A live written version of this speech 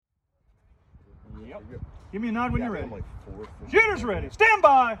Yep. Give me a nod when you're ready. Like fourth. Shooter's ready. Stand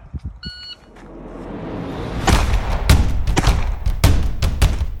by.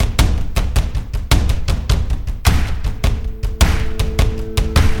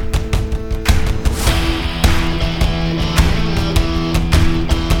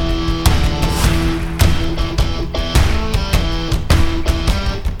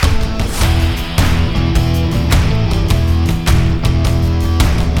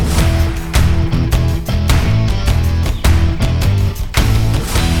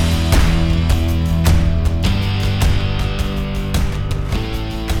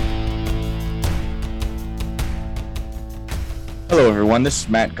 Hello, everyone. This is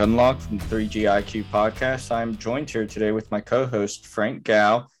Matt Gunlock from the 3GIQ podcast. I'm joined here today with my co-host, Frank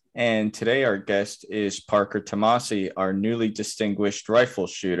Gao, and today our guest is Parker Tomasi, our newly distinguished rifle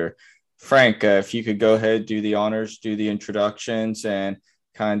shooter. Frank, if you could go ahead, do the honors, do the introductions, and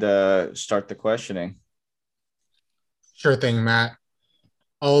kind of start the questioning. Sure thing, Matt.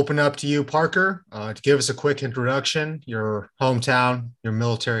 I'll open up to you, Parker, to give us a quick introduction, your hometown, your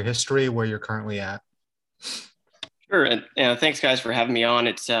military history, where you're currently at. Sure, and thanks guys for having me on.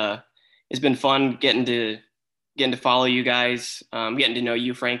 It's been fun getting to follow you guys, getting to know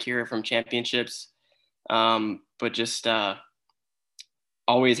you, Frank, here from championships, but just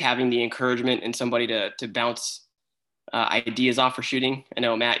always having the encouragement and somebody to bounce ideas off for shooting. I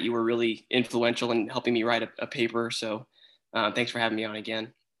know, Matt, you were really influential in helping me write a paper, so thanks for having me on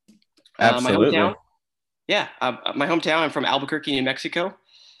again. Absolutely. My hometown, I'm from Albuquerque, New Mexico.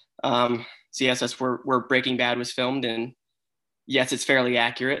 So yes, that's where Breaking Bad was filmed, and yes, it's fairly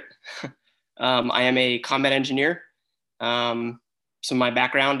accurate. I am a combat engineer. So my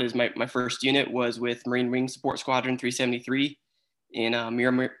background is my first unit was with Marine Wing Support Squadron 373 in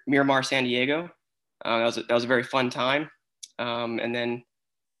Miramar, San Diego. That was a very fun time. And then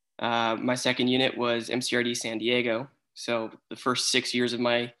my second unit was MCRD San Diego. So the first 6 years of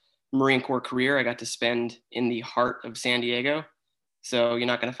my Marine Corps career, I got to spend in the heart of San Diego. So you're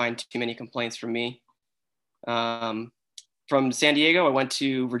not going to find too many complaints from me. From San Diego, I went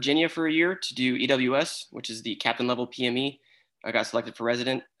to Virginia for a year to do EWS, which is the captain level PME. I got selected for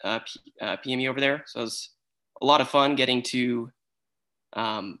resident PME over there. So it was a lot of fun getting to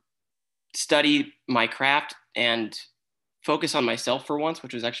study my craft and focus on myself for once,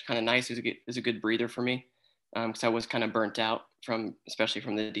 which was actually kind of nice. It was a good breather for me because I was kind of burnt out especially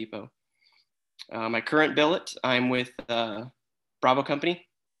from the depot. My current billet, I'm with Bravo Company.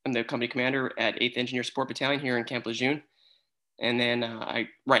 I'm the company commander at 8th Engineer Support Battalion here in Camp Lejeune. And then I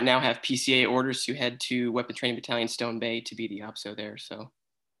right now have PCA orders to head to Weapon Training Battalion Stone Bay to be the OPSO there. So a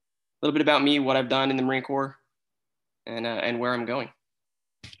little bit about me, what I've done in the Marine Corps, and where I'm going.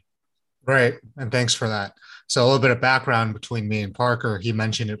 Great, and thanks for that. So a little bit of background between me and Parker. He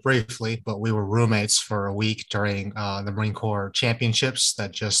mentioned it briefly, but we were roommates for a week during the Marine Corps championships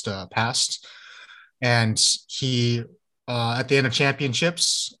that just passed. And he at the end of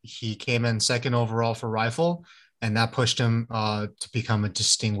championships, he came in second overall for rifle, and that pushed him to become a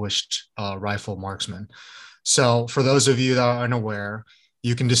distinguished rifle marksman. So for those of you that are unaware,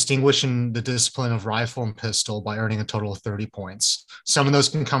 you can distinguish in the discipline of rifle and pistol by earning a total of 30 points. Some of those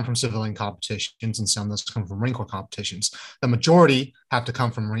can come from civilian competitions, and some of those come from Marine Corps competitions. The majority have to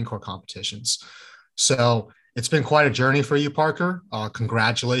come from Marine Corps competitions. So it's been quite a journey for you, Parker.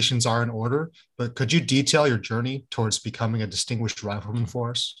 Congratulations are in order, but could you detail your journey towards becoming a distinguished rifleman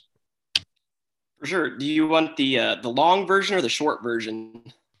for us? For sure. Do you want the long version or the short version?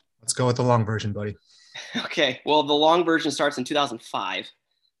 Let's go with the long version, buddy. Okay. Well, the long version starts in 2005.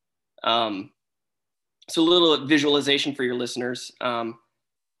 So a little visualization for your listeners. I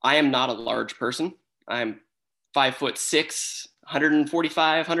am not a large person. I'm 5'6",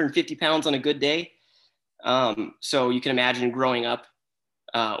 145, 150 pounds on a good day. So you can imagine growing up,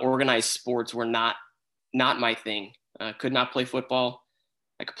 organized sports were not my thing. Could not play football.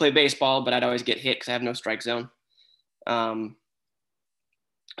 I could play baseball, but I'd always get hit because I have no strike zone.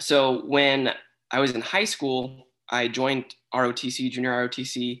 So when I was in high school, I joined ROTC, junior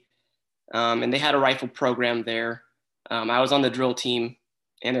ROTC, and they had a rifle program there. I was on the drill team,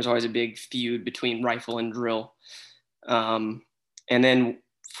 and there's always a big feud between rifle and drill. And then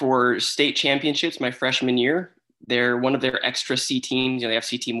for state championships, my freshman year, they're one of their extra C teams. They have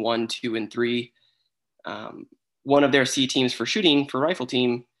C team 1, 2, and 3. One of their C teams for shooting, for rifle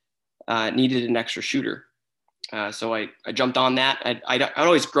team, needed an extra shooter. So I jumped on that. I'd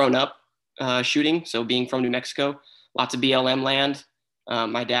always grown up shooting. So being from New Mexico, lots of BLM land.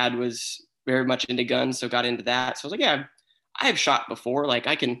 My dad was very much into guns, so got into that. So I was like, yeah, I have shot before. Like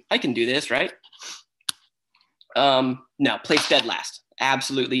I can do this, right? No, placed dead last.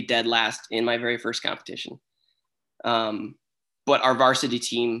 absolutely dead last in my very first competition. But our varsity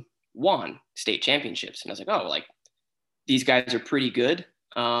team won state championships. And I was like, oh, like these guys are pretty good.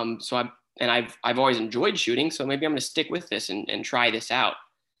 I've always enjoyed shooting, so maybe I'm going to stick with this and try this out.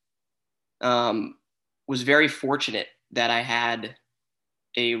 Was very fortunate that I had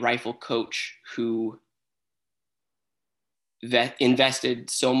a rifle coach who invested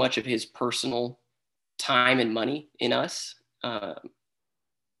so much of his personal time and money in us.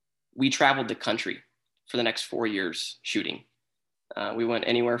 We traveled the country for the next 4 years shooting. We went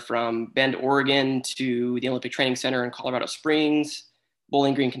anywhere from Bend, Oregon to the Olympic Training Center in Colorado Springs,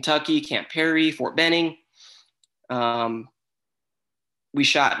 Bowling Green, Kentucky, Camp Perry, Fort Benning. We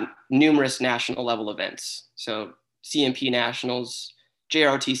shot numerous national level events. So CMP Nationals,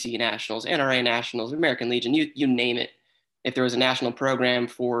 JROTC Nationals, NRA Nationals, American Legion, you name it. If there was a national program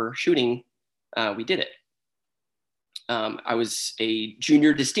for shooting, we did it. I was a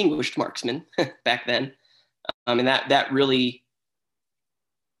junior distinguished marksman back then. And that really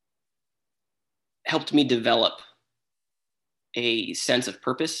helped me develop a sense of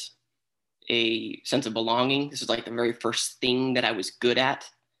purpose, a sense of belonging. This is like the very first thing that I was good at.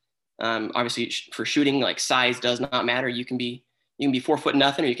 Obviously for shooting, like size does not matter. You can be 4 foot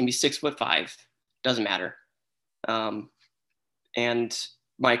nothing, or you can be 6'5", doesn't matter. And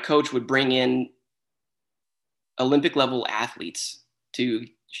my coach would bring in Olympic level athletes to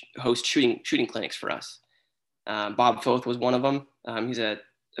host shooting clinics for us. Bob Foth was one of them. He's a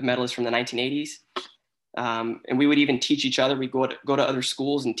medalist from the 1980s. And we would even teach each other. We'd go to other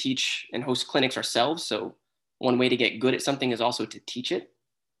schools and teach and host clinics ourselves. So one way to get good at something is also to teach it.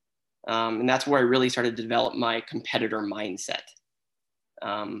 And that's where I really started to develop my competitor mindset.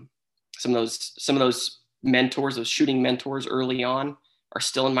 Some of those mentors, those shooting mentors early on, are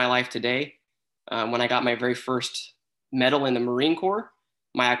still in my life today. When I got my very first medal in the Marine Corps,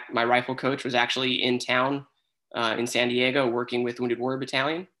 my rifle coach was actually in town in San Diego working with Wounded Warrior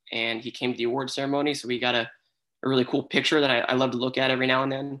Battalion, and he came to the award ceremony. So we got a really cool picture that I love to look at every now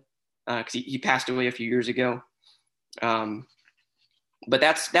and then, because he passed away a few years ago. But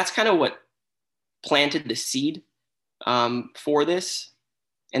that's kind of what planted the seed for this.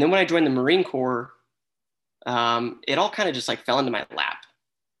 And then when I joined the Marine Corps, it all kind of just like fell into my lap.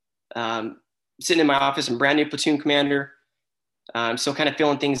 Sitting in my office, I'm brand new platoon commander. I'm still kind of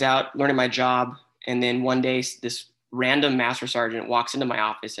filling things out, learning my job. And then one day, this random master sergeant walks into my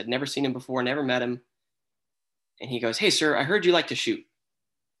office. I'd never seen him before, never met him. And he goes, "Hey, sir, I heard you like to shoot." I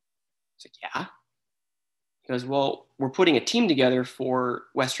was like, "Yeah." He goes, "Well, we're putting a team together for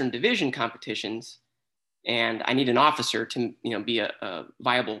Western Division competitions, and I need an officer to, be a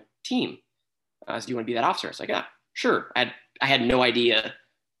viable team. So do you want to be that officer?" I was like, "Yeah, sure." I had no idea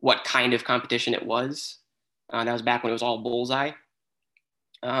what kind of competition it was. That was back when it was all bullseye.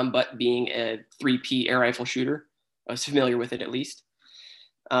 But being a 3P air rifle shooter, I was familiar with it at least.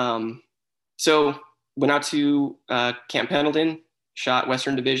 So went out to Camp Pendleton, shot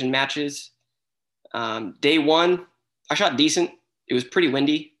Western Division matches. Day one, I shot decent. It was pretty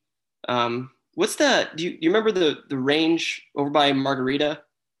windy. Do you remember the range over by Margarita?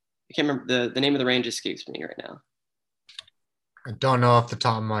 I can't remember the name of the range escapes me right now. I don't know off the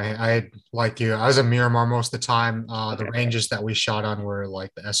top of my head. I was in Miramar most of the time. The ranges that we shot on were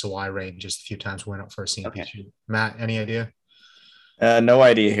like the SOI ranges. A few times we went up for a CMP shoot. Matt, any idea? No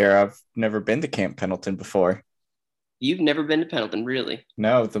idea here. I've never been to Camp Pendleton before. You've never been to Pendleton, really?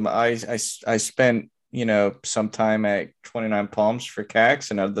 No, I spent, some time at 29 Palms for CAX.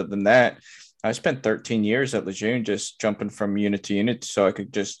 And other than that, I spent 13 years at Lejeune just jumping from unit to unit so I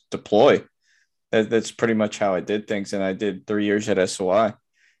could just deploy. That's pretty much how I did things. And I did 3 years at SOI.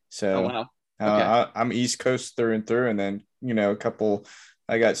 So wow. Okay. I'm East Coast through and through. And then,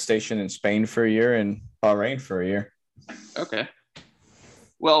 I got stationed in Spain for a year and Bahrain for a year. Okay.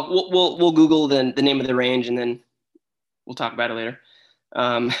 Well, we'll Google the name of the range and then we'll talk about it later.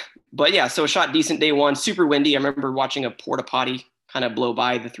 But yeah, so shot decent day one, super windy. I remember watching a porta potty kind of blow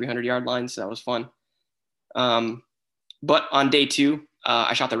by the 300-yard line. So that was fun. But on day two,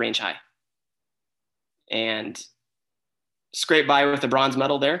 I shot the range high and scraped by with a bronze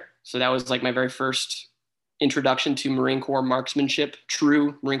medal there. So that was like my very first introduction to Marine Corps marksmanship,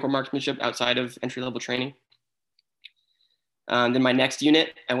 true Marine Corps marksmanship outside of entry-level training. Then my next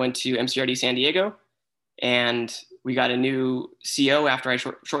unit, I went to MCRD San Diego, and we got a new CO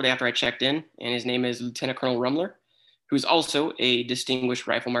shortly after I checked in, and his name is Lieutenant Colonel Rumler, who's also a distinguished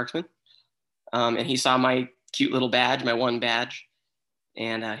rifle marksman. And he saw my cute little badge, my one badge,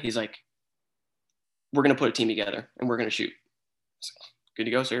 and he's like, "We're going to put a team together, and we're going to shoot." So, "Good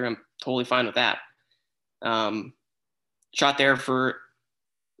to go, sir. I'm totally fine with that." Shot there for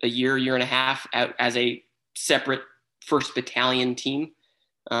a year and a half as a separate 1st Battalion team,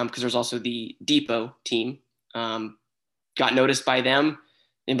 because there's also the Depot team. Got noticed by them,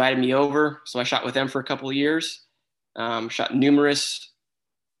 invited me over, so I shot with them for a couple of years. Shot numerous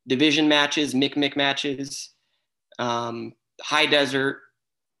division matches, MIC matches, high desert,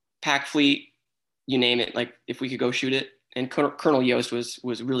 pack fleet, you name it. Like if we could go shoot it, and Colonel Yost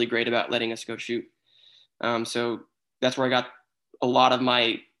was really great about letting us go shoot. So that's where I got a lot of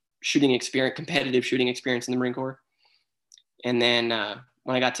my shooting experience, competitive shooting experience in the Marine Corps. And then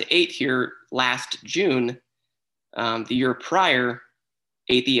when I got to 8th here last June, the year prior,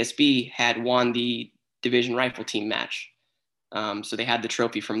 8th ESB had won the division rifle team match. So they had the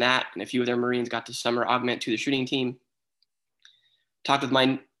trophy from that, and a few of their Marines got to summer augment to the shooting team. Talked with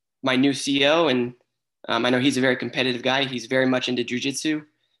my new CO, and I know he's a very competitive guy. He's very much into jiu-jitsu,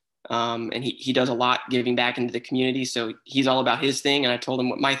 and he does a lot giving back into the community. So he's all about his thing, and I told him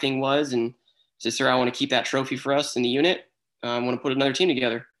what my thing was, and said, "Sir, I want to keep that trophy for us in the unit. I want to put another team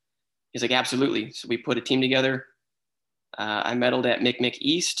together." He's like, "Absolutely." So we put a team together. I medaled at MIC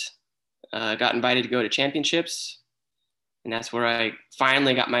East, got invited to go to championships, and that's where I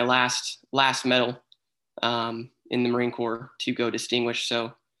finally got my last medal in the Marine Corps to go distinguished.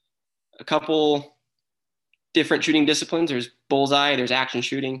 So a couple different shooting disciplines. There's bullseye, there's action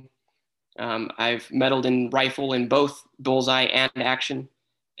shooting. I've medaled in rifle in both bullseye and action,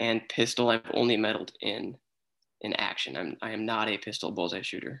 and pistol I've only medaled in action. I am not a pistol bullseye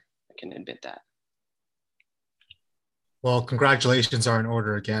shooter. I can admit that. Well, congratulations are in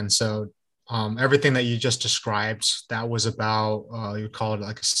order again. So everything that you just described, that was about, you would call it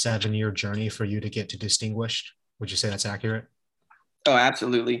like a 7-year journey for you to get to distinguished. Would you say that's accurate? Oh,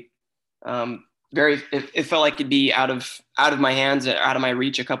 absolutely. It felt like it'd be out of my hands, out of my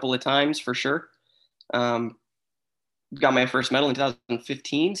reach a couple of times for sure. Got my first medal in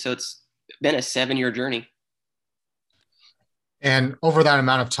 2015. So it's been a 7-year journey. And over that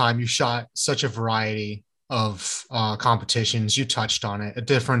amount of time, you shot such a variety of competitions. You touched on it, a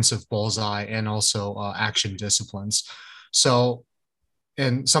difference of bullseye and also action disciplines. So,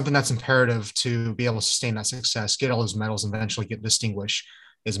 and something that's imperative to be able to sustain that success, get all those medals, and eventually get distinguished,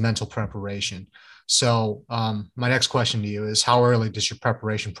 is mental preparation. So my next question to you is, how early does your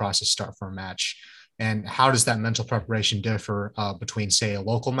preparation process start for a match? And how does that mental preparation differ between, say, a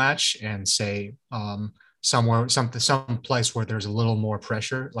local match and, say, some place where there's a little more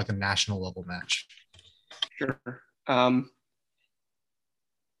pressure, like a national level match? Sure.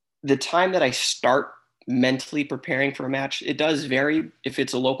 The time that I start mentally preparing for a match, it does vary if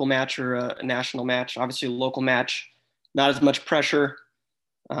it's a local match or a national match. Obviously, a local match, not as much pressure.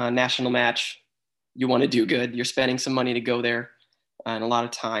 National match, you want to do good. You're spending some money to go there and a lot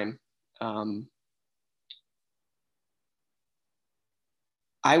of time.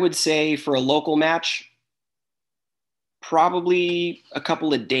 I would say for a local match, probably a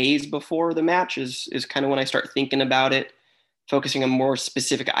couple of days before the match is kind of when I start thinking about it, focusing on more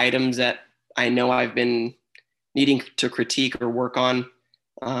specific items that I know I've been needing to critique or work on.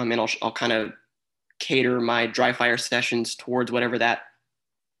 And I'll kind of cater my dry fire sessions towards whatever that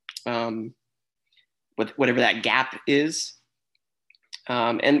gap is.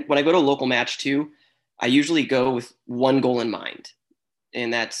 And when I go to a local match too, I usually go with one goal in mind.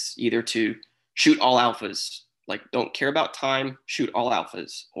 And that's either to shoot all alphas, like don't care about time, shoot all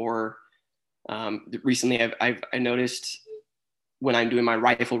alphas. Or recently I noticed when I'm doing my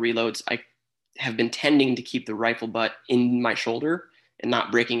rifle reloads, I have been tending to keep the rifle butt in my shoulder and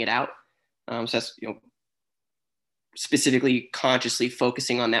not breaking it out. So that's, specifically consciously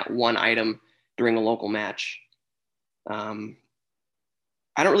focusing on that one item during a local match.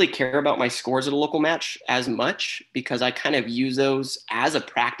 I don't really care about my scores at a local match as much because I kind of use those as a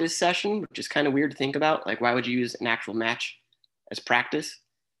practice session, which is kind of weird to think about. Like, why would you use an actual match as practice?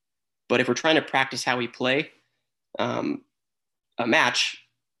 But if we're trying to practice how we play, a match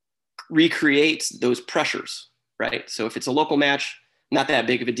recreates those pressures, right? So if it's a local match, not that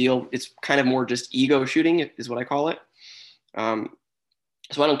big of a deal. It's kind of more just ego shooting is what I call it. So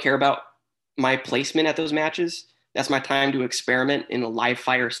I don't care about my placement at those matches. That's my time to experiment in a live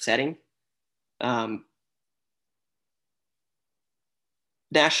fire setting.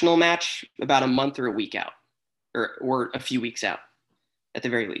 National match, about a month or a week out, or a few weeks out at the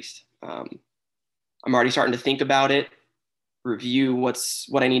very least. I'm already starting to think about it, review what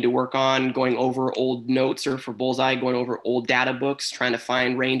I need to work on, going over old notes, or for bullseye, going over old data books, trying to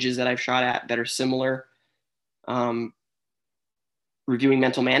find ranges that I've shot at that are similar. Reviewing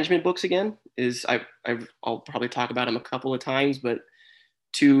mental management books again is I'll probably talk about them a couple of times, but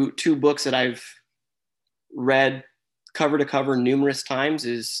two books that I've read cover to cover numerous times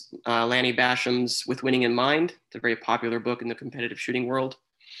is Lanny Basham's With Winning in Mind. It's a very popular book in the competitive shooting world.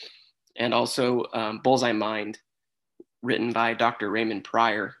 And also Bullseye Mind, written by Dr. Raymond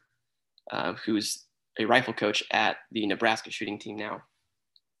Pryor, who's a rifle coach at the Nebraska shooting team now.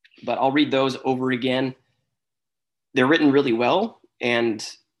 But I'll read those over again. They're written really well, and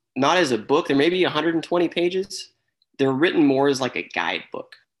not as a book. They're maybe 120 pages. They're written more as like a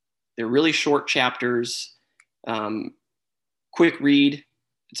guidebook. They're really short chapters, quick read.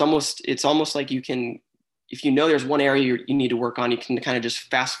 It's almost like you can, if you know there's one area you need to work on, you can kind of just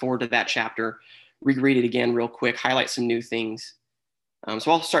fast forward to that chapter, reread it again real quick, highlight some new things.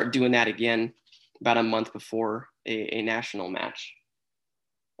 So I'll start doing that again about a month before a national match.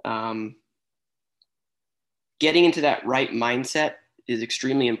 Getting into that right mindset is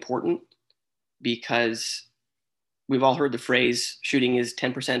extremely important, because we've all heard the phrase shooting is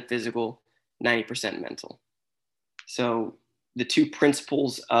 10% physical, 90% mental. So the two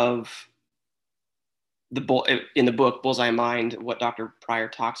principles of in the book, Bullseye Mind, what Dr. Pryor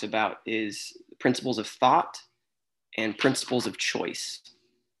talks about is principles of thought and principles of choice.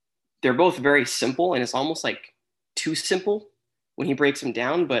 They're both very simple, and it's almost like too simple when he breaks them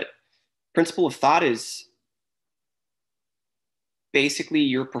down. But principle of thought is basically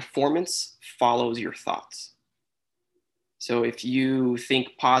your performance follows your thoughts. So if you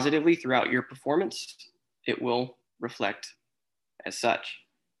think positively throughout your performance, it will reflect as such.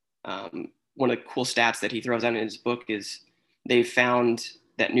 One of the cool stats that he throws out in his book is they've found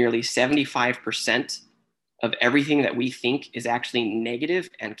that nearly 75% of everything that we think is actually negative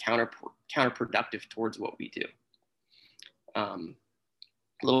and counterproductive towards what we do. A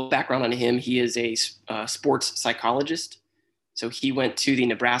little background on him: he is a sports psychologist. So he went to the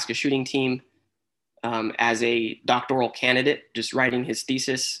Nebraska shooting team as a doctoral candidate, just writing his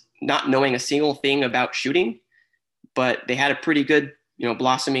thesis, not knowing a single thing about shooting, but they had a pretty good,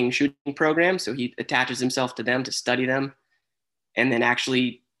 blossoming shooting program. So he attaches himself to them to study them, and then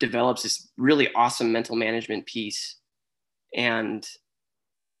actually develops this really awesome mental management piece, and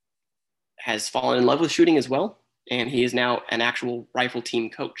has fallen in love with shooting as well. And he is now an actual rifle team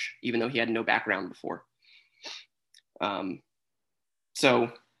coach, even though he had no background before.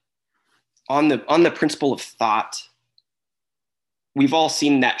 So on the principle of thought, we've all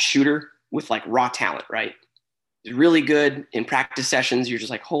seen that shooter with like raw talent, right? He's really good in practice sessions. You're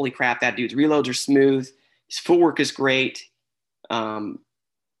just like, holy crap, that dude's reloads are smooth. His footwork is great. But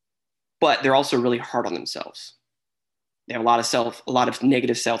they're also really hard on themselves. They have a lot of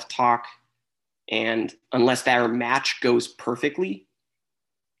negative self-talk. And unless their match goes perfectly,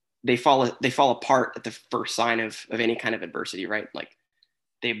 they fall apart at the first sign of any kind of adversity, right? Like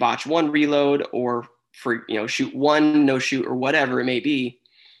they botch one reload, or shoot one, no shoot, or whatever it may be.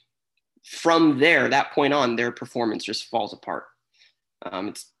 From there, that point on, their performance just falls apart.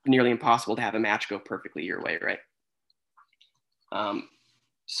 It's nearly impossible to have a match go perfectly your way, right?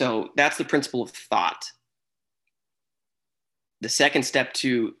 So that's the principle of thought. The second step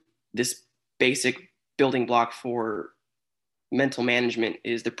to this basic building block for mental management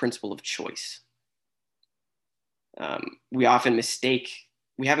is the principle of choice. We have a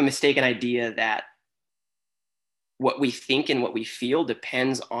mistaken idea that what we think and what we feel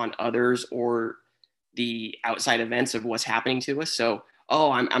depends on others or the outside events of what's happening to us. So,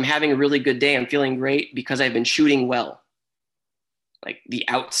 I'm having a really good day. I'm feeling great because I've been shooting well. Like the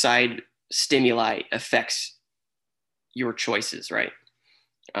outside stimuli affects your choices, right?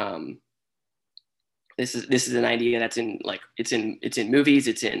 This is an idea that's it's in movies,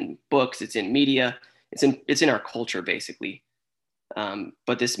 it's in books, it's in media, it's in our culture basically.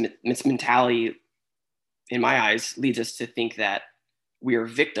 But this mentality, in my eyes, leads us to think that we are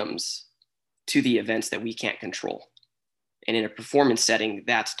victims to the events that we can't control. And in a performance setting,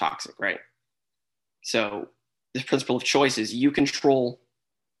 that's toxic, right? So the principle of choice is you control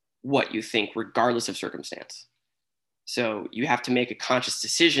what you think regardless of circumstance. So you have to make a conscious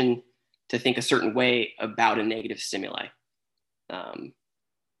decision to think a certain way about a negative stimuli.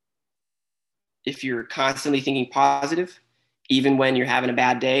 If you're constantly thinking positive, even when you're having a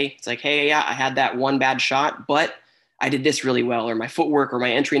bad day, it's like, hey, yeah, I had that one bad shot, but I did this really well, or my footwork or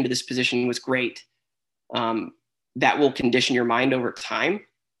my entry into this position was great. That will condition your mind over time,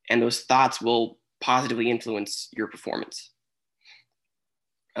 and those thoughts will positively influence your performance.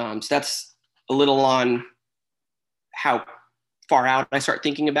 So that's a little on how far out I start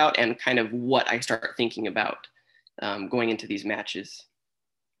thinking about and kind of what I start thinking about going into these matches.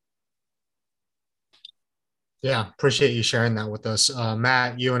 Yeah, appreciate you sharing that with us.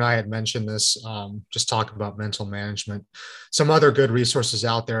 Matt, you and I had mentioned this, just talking about mental management. Some other good resources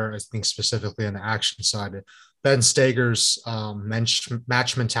out there, I think specifically on the action side, Ben Stager's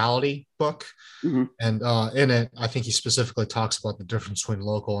Match Mentality book. Mm-hmm. And in it, I think he specifically talks about the difference between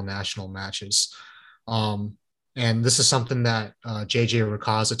local and national matches. And this is something that JJ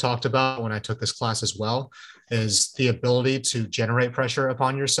Rakaza talked about when I took this class as well, is the ability to generate pressure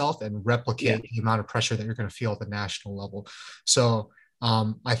upon yourself and replicate the amount of pressure that you're going to feel at the national level. So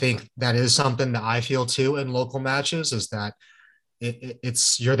I think that is something that I feel too in local matches, is that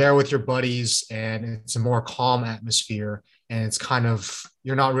it's you're there with your buddies and it's a more calm atmosphere, and it's kind of,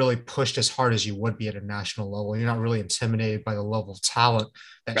 you're not really pushed as hard as you would be at a national level. You're not really intimidated by the level of talent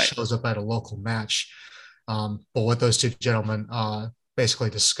that shows up at a local match. But what those two gentlemen basically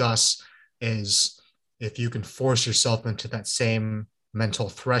discuss is, if you can force yourself into that same mental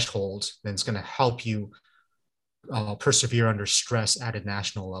threshold, then it's going to help you persevere under stress at a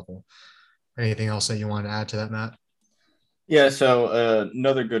national level. Anything else that you want to add to that, Matt? Yeah, so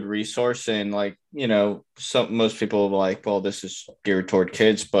another good resource, and like, most people are like, well, this is geared toward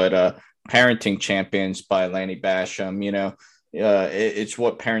kids, but Parenting Champions by Lanny Basham, it's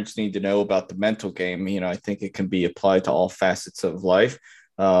what parents need to know about the mental game. I think it can be applied to all facets of life,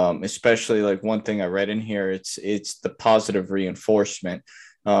 especially like one thing I read in here, it's the positive reinforcement.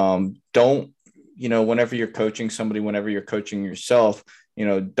 Don't, whenever you're coaching somebody, whenever you're coaching yourself,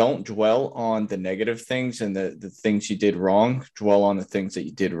 don't dwell on the negative things and the things you did wrong. Dwell on the things that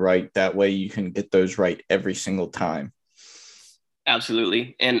you did right. That way you can get those right every single time.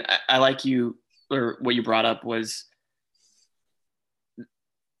 Absolutely. And I like you, or what you brought up was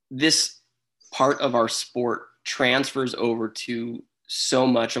this part of our sport transfers over to so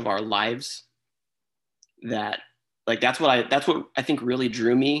much of our lives that, like, that's what I think really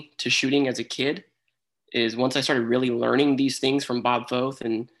drew me to shooting as a kid, is once I started really learning these things from Bob Foth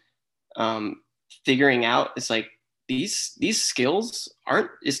and figuring out, it's like these skills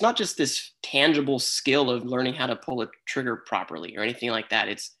it's not just this tangible skill of learning how to pull a trigger properly or anything like that.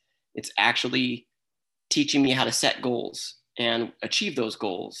 It's actually teaching me how to set goals and achieve those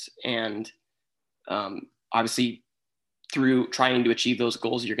goals. And obviously through trying to achieve those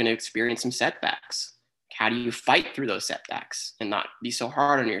goals, you're going to experience some setbacks. How do you fight through those setbacks and not be so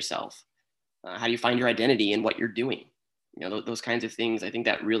hard on yourself? How do you find your identity in what you're doing? Those kinds of things. I think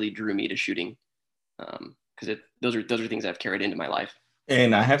that really drew me to shooting, because those are things I've carried into my life.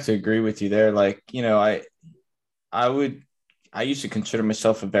 And I have to agree with you there. Like, I used to consider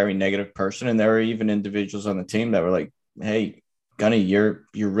myself a very negative person, and there were even individuals on the team that were like, "Hey, Gunny, you're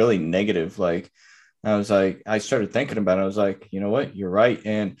really negative." Like, I was like, I started thinking about it. I was like, you know what, you're right.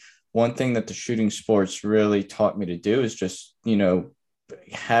 And one thing that the shooting sports really taught me to do is just,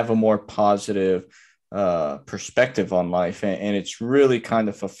 have a more positive perspective on life. And it's really kind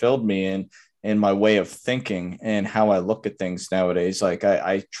of fulfilled me in my way of thinking and how I look at things nowadays. Like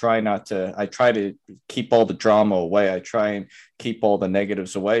I try to keep all the drama away. I try and keep all the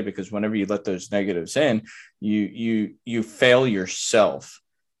negatives away, because whenever you let those negatives in, you fail yourself,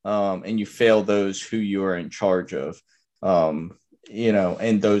 and you fail those who you are in charge of.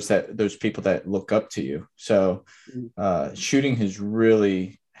 And those people that look up to you. So shooting has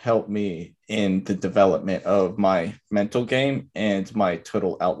really helped me in the development of my mental game and my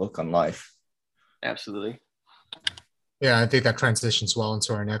total outlook on life. Absolutely. Yeah, I think that transitions well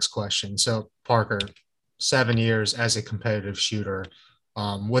into our next question. So, Parker, 7 years as a competitive shooter,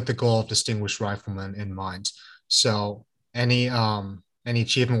 with the goal of distinguished rifleman in mind. So, any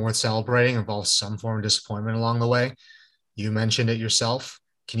achievement worth celebrating involves some form of disappointment along the way. You mentioned it yourself.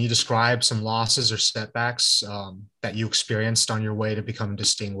 Can you describe some losses or setbacks that you experienced on your way to become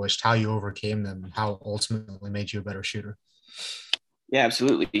distinguished, how you overcame them, and how ultimately made you a better shooter? Yeah,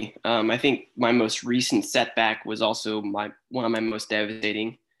 absolutely. I think my most recent setback was also one of my most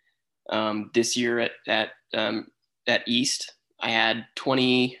devastating. This year at East, I had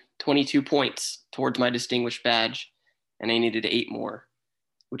 22 points towards my distinguished badge, and I needed 8 more,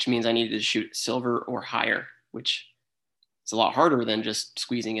 which means I needed to shoot silver or higher, which it's a lot harder than just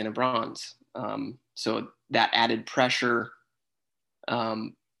squeezing in a bronze. So that added pressure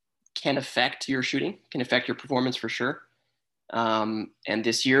can affect your shooting, can affect your performance for sure. And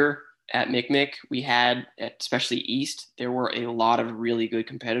this year at MCMC, we had, especially East, there were a lot of really good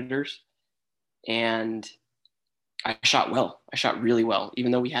competitors, and I shot well. I shot really well,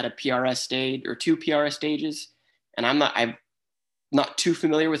 even though we had a PRS stage or 2 PRS stages. And I'm not too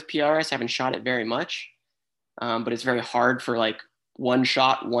familiar with PRS. I haven't shot it very much. But it's very hard for like one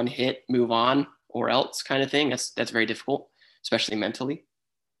shot, one hit, move on, or else kind of thing. That's very difficult, especially mentally.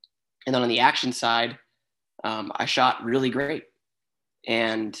 And then on the action side, I shot really great.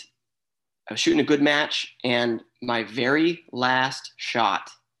 And I was shooting a good match. And my very last shot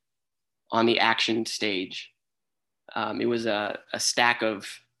on the action stage, It was a stack of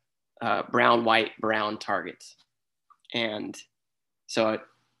brown, white, brown targets. And so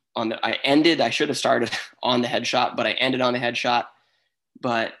I should have started on the headshot, but I ended on the headshot,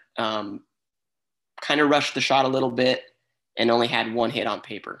 but kind of rushed the shot a little bit and only had one hit on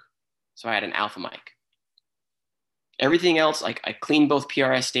paper. So I had an alpha mic. Everything else, like I cleaned both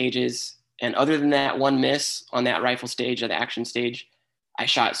PRS stages. And other than that one miss on that rifle stage or the action stage, I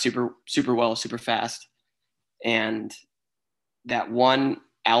shot super, super well, super fast. And that one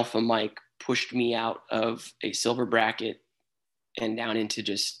alpha mic pushed me out of a silver bracket and down into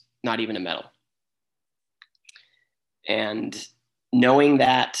just not even a medal. And knowing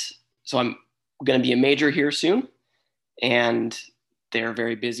that, so I'm going to be a major here soon, and they're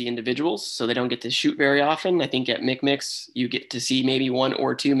very busy individuals, so they don't get to shoot very often. I think at MCMIX, you get to see maybe 1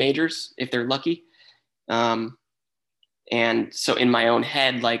 or 2 majors if they're lucky. And so in my own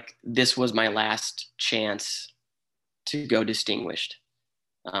head, like this was my last chance to go distinguished.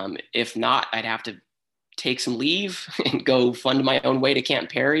 If not, I'd have to take some leave and go fund my own way to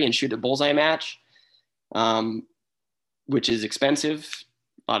Camp Perry and shoot a bullseye match, which is expensive,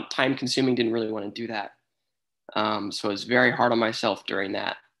 a lot of time consuming, didn't really want to do that. So I was very hard on myself during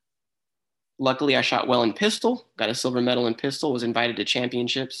that. Luckily, I shot well in pistol, got a silver medal in pistol, was invited to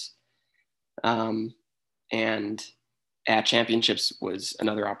championships. And at championships was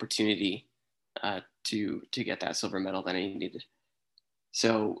another opportunity to get that silver medal that I needed.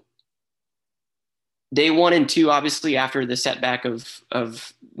 So day 1 and 2, obviously after the setback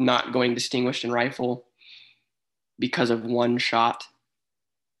of not going distinguished in rifle because of one shot,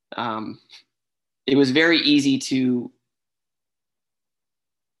 it was very easy to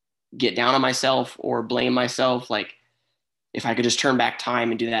get down on myself or blame myself. Like if I could just turn back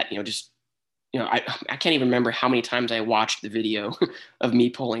time and do that, I can't even remember how many times I watched the video of me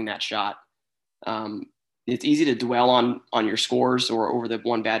pulling that shot. It's easy to dwell on your scores or over the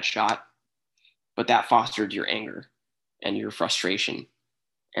one bad shot, but that fostered your anger and your frustration,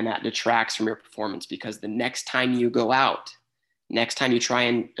 and that detracts from your performance, because the next time you go out, next time you try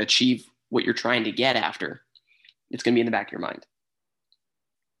and achieve what you're trying to get after, it's going to be in the back of your mind.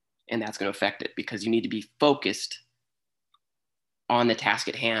 And that's going to affect it, because you need to be focused on the task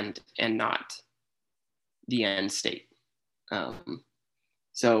at hand and not the end state.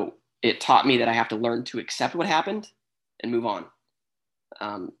 So it taught me that I have to learn to accept what happened and move on.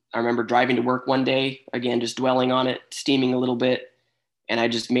 I remember driving to work one day, again, just dwelling on it, steaming a little bit. And I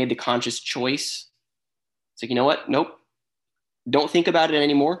just made the conscious choice. It's like, you know what? Nope. Don't think about it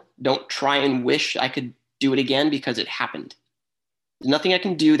anymore. Don't try and wish I could do it again, because it happened. There's nothing I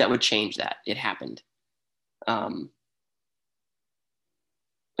can do that would change that. It happened. Another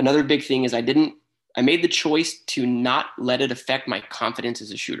big thing is I made the choice to not let it affect my confidence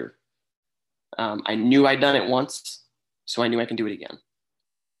as a shooter. I knew I'd done it once, so I knew I can do it again.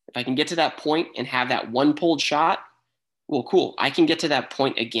 If I can get to that point and have that one pulled shot, well, cool. I can get to that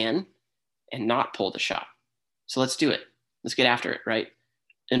point again and not pull the shot. So let's do it. Let's get after it, right?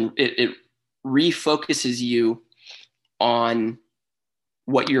 And it refocuses you on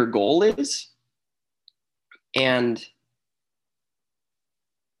what your goal is. And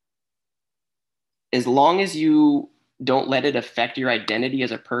as long as you don't let it affect your identity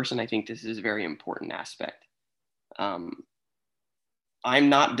as a person, I think this is a very important aspect. I'm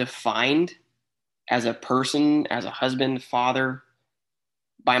not defined as a person, as a husband, father,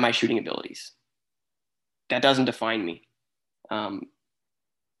 by my shooting abilities. That doesn't define me.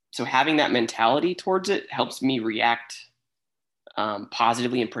 So having that mentality towards it helps me react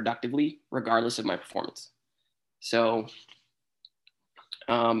positively and productively, regardless of my performance. So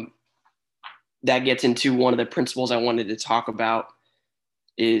that gets into one of the principles I wanted to talk about.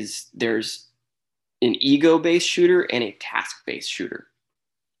 Is there's an ego-based shooter and a task-based shooter.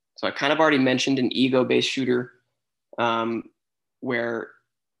 So I kind of already mentioned an ego-based shooter, where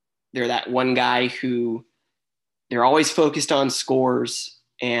they're that one guy who they're always focused on scores,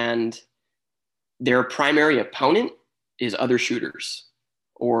 and their primary opponent is other shooters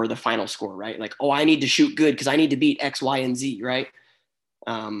or the final score, right? Like, oh, I need to shoot good because I need to beat X, Y, and Z, right?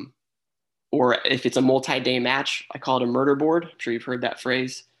 Or if it's a multi-day match, I call it a murder board. I'm sure you've heard that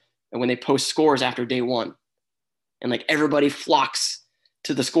phrase. And when they post scores after day 1, and like everybody flocks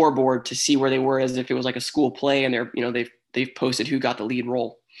to the scoreboard to see where they were, as if it was like a school play, and they've posted who got the lead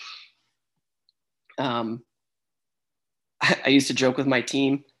role. I used to joke with my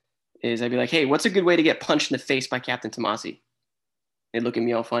team is I'd be like, hey, what's a good way to get punched in the face by Captain Tomasi? They'd look at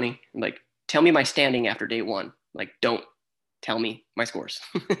me all funny. I'm like, tell me my standing after day 1. Like, don't tell me my scores.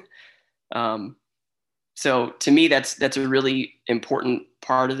 So to me, that's a really important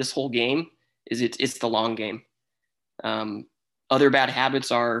part of this whole game. Is it's the long game. Other bad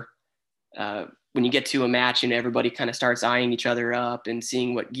habits are when you get to a match and everybody kind of starts eyeing each other up and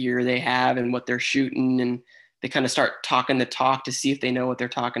seeing what gear they have and what they're shooting, and they kind of start talking the talk to see if they know what they're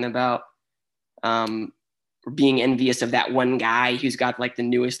talking about. Or being envious of that one guy who's got like the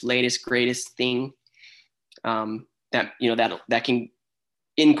newest, latest, greatest thing. That can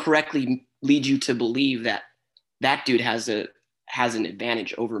incorrectly lead you to believe that that dude has an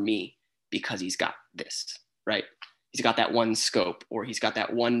advantage over me because he's got this, right? He's got that one scope, or he's got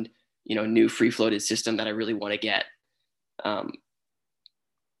that one, new free floated system that I really want to get.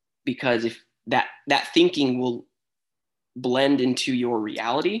 Because if that thinking will blend into your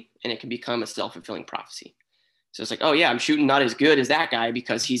reality, and it can become a self-fulfilling prophecy. So it's like, oh yeah, I'm shooting not as good as that guy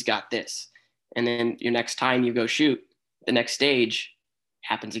because he's got this. And then your next time you go shoot, the next stage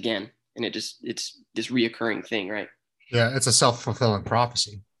happens again. And it's this reoccurring thing, right? Yeah, it's a self-fulfilling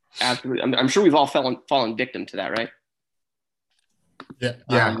prophecy. Absolutely. I'm sure we've all fallen victim to that, right? Yeah.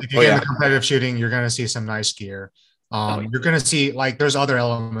 If you get into competitive shooting, you're going to see some nice gear. You're going to see, like, there's other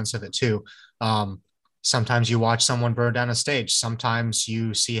elements of it too. Sometimes you watch someone burn down a stage. Sometimes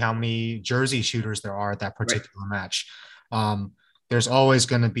you see how many jersey shooters there are at that particular match. There's always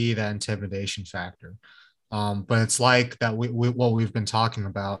going to be that intimidation factor. But it's like that what we've been talking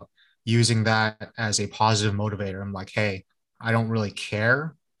about, using that as a positive motivator. I'm like, hey, I don't really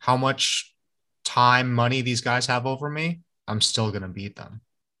care how much time, money these guys have over me. I'm still going to beat them.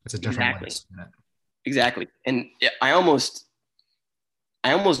 It's a different way to see it. Exactly. And I almost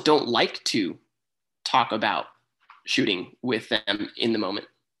don't like to talk about shooting with them in the moment.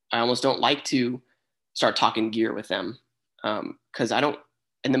 I almost don't like to start talking gear with them. Cause I don't,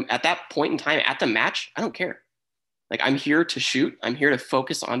 at that point in time at the match, I don't care. Like, I'm here to shoot. I'm here to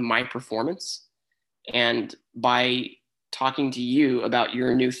focus on my performance. And by talking to you about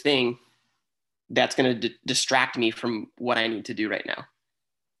your new thing, that's going to distract me from what I need to do right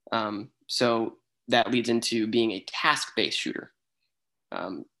now. So that leads into being a task-based shooter.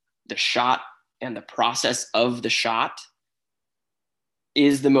 The shot and the process of the shot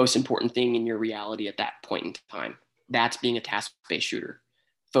is the most important thing in your reality at that point in time. That's being a task-based shooter.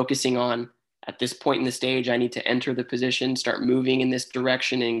 Focusing on, at this point in the stage, I need to enter the position, start moving in this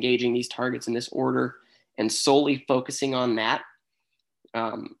direction, and engaging these targets in this order, and solely focusing on that.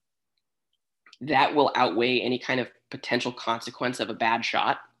 That will outweigh any kind of potential consequence of a bad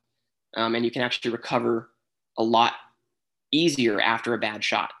shot. And you can actually recover a lot easier after a bad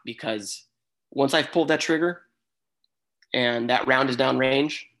shot, because once I've pulled that trigger and that round is down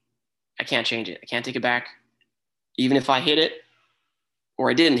range, I can't change it. I can't take it back. Even if I hit it, or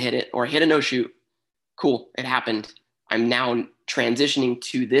I didn't hit it, or I hit a no shoot, cool, it happened. I'm now transitioning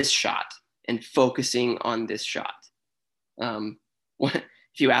to this shot and focusing on this shot.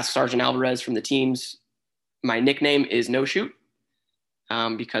 If you ask Sergeant Alvarez from the teams, my nickname is No Shoot,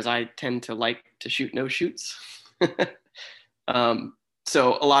 because I tend to like to shoot no shoots.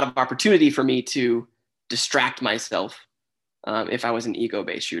 So a lot of opportunity for me to distract myself if I was an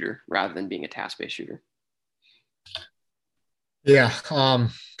ego-based shooter rather than being a task-based shooter. Yeah.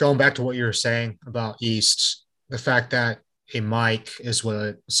 Going back to what you were saying about East, the fact that a mic is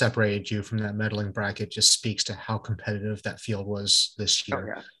what separated you from that medaling bracket just speaks to how competitive that field was this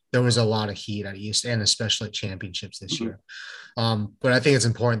year. Oh, yeah. There was a lot of heat at East, and especially at championships this year. But I think it's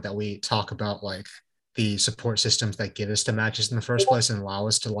important that we talk about like the support systems that get us to matches in the first place and allow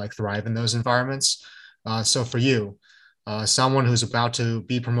us to like thrive in those environments. So for you, someone who's about to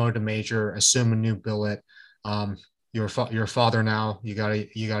be promoted to major, assume a new billet, you're a father now, you got a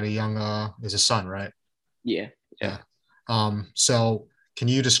young, is a son, right? Yeah. So can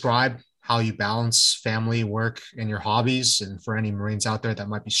you describe how you balance family, work, and your hobbies? And for any Marines out there that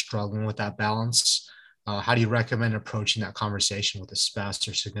might be struggling with that balance, how do you recommend approaching that conversation with a spouse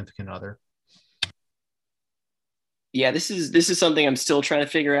or significant other? Yeah, this is something I'm still trying to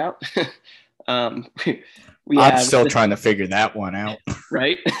figure out. I'm still trying to figure that one out.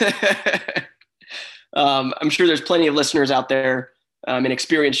 Right. I'm sure there's plenty of listeners out there and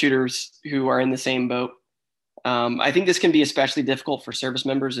experienced shooters who are in the same boat. I think this can be especially difficult for service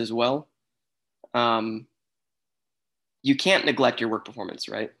members as well. You can't neglect your work performance,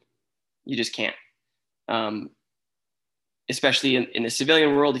 right? You just can't. Especially in the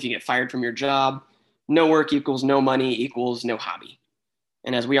civilian world, if you get fired from your job, no work equals no money equals no hobby.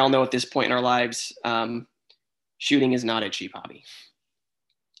 And as we all know at this point in our lives, shooting is not a cheap hobby.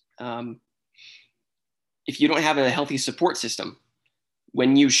 If you don't have a healthy support system,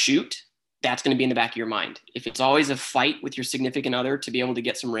 when you shoot, that's going to be in the back of your mind. If it's always a fight with your significant other to be able to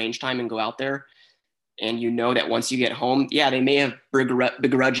get some range time and go out there, and you know that once you get home, yeah, they may have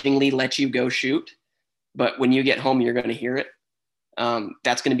begrudgingly let you go shoot, but when you get home, you're going to hear it.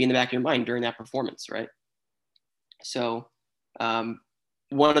 That's going to be in the back of your mind during that performance, right? So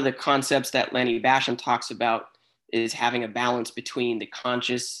one of the concepts that Lanny Basham talks about is having a balance between the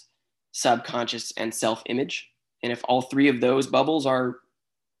conscious, subconscious, and self-image. And if all three of those bubbles are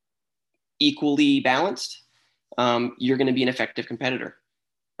equally balanced, you're going to be an effective competitor.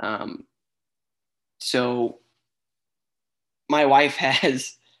 So my wife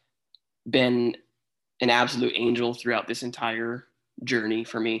has been an absolute angel throughout this entire journey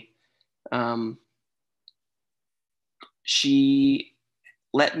for me. She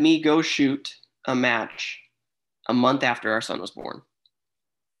let me go shoot a match a month after our son was born.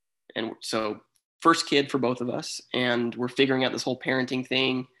 And so first kid for both of us, and we're figuring out this whole parenting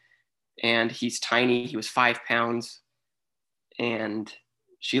thing. And he's tiny. He was 5 pounds. And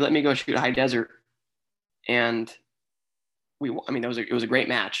she let me go shoot a high desert. And it was a great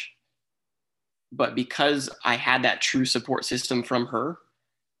match. But because I had that true support system from her,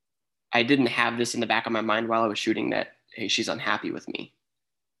 I didn't have this in the back of my mind while I was shooting that, hey, she's unhappy with me.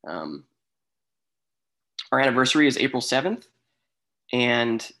 Our anniversary is April 7th.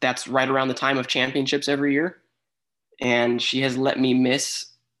 And that's right around the time of championships every year. And she has let me miss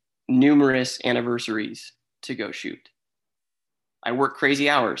numerous anniversaries to go shoot. I work crazy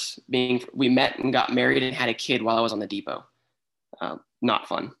hours. We met and got married and had a kid while I was on the depot. Not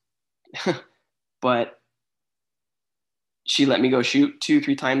fun. But she let me go shoot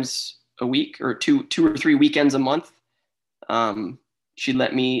 2-3 times a week, or two or three weekends a month. She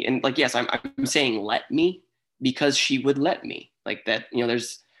let me, and like, yes, I'm saying let me because she would let me. Like that,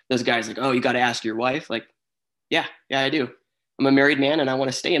 there's those guys like, oh, you got to ask your wife. Like, yeah, I do. I'm a married man and I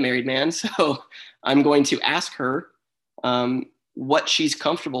want to stay a married man. So I'm going to ask her what she's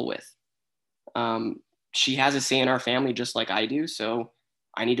comfortable with. She has a say in our family just like I do. So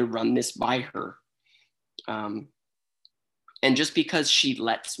I need to run this by her. And just because she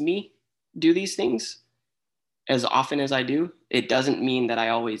lets me do these things as often as I do, it doesn't mean that I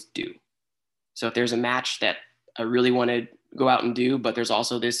always do. So if there's a match that I really want to go out and do, but there's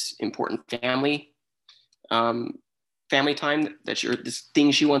also this important family time this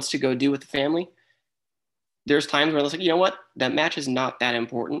thing she wants to go do with the family, there's times where I was like, you know what, that match is not that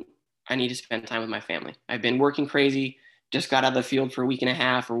important. I need to spend time with my family. I've been working crazy, just got out of the field for a week and a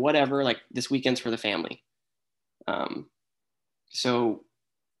half or whatever. Like, this weekend's for the family. So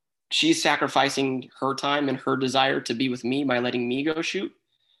she's sacrificing her time and her desire to be with me by letting me go shoot.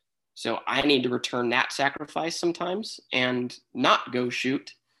 So I need to return that sacrifice sometimes and not go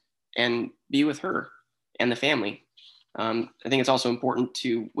shoot and be with her and the family. I think it's also important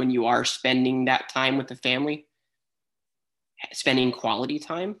to, when you are spending that time with the family, spending quality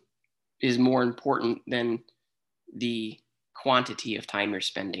time is more important than the quantity of time you're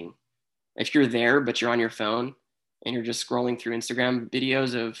spending. If you're there, but you're on your phone and you're just scrolling through Instagram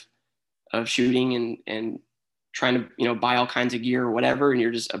videos of shooting and trying to, buy all kinds of gear or whatever, and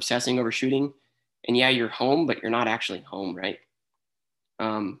you're just obsessing over shooting, and yeah, you're home, but you're not actually home, right?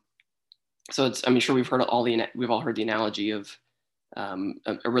 So I'm sure we've all heard the analogy of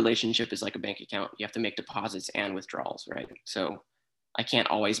a relationship is like a bank account. You have to make deposits and withdrawals, right? So I can't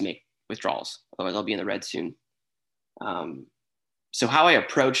always make withdrawals, otherwise I'll be in the red soon. So how I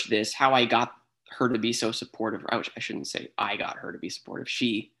approached this, how I got her to be so supportive, I shouldn't say I got her to be supportive.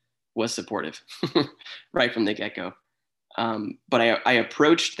 She was supportive right from the get-go. But I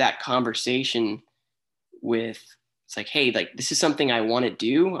approached that conversation with, it's like, hey, like, this is something I want to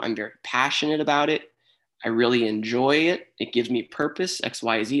do. I'm very passionate about it. I really enjoy it. It gives me purpose. X,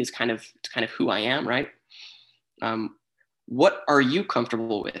 Y, Z is kind of who I am, right? What are you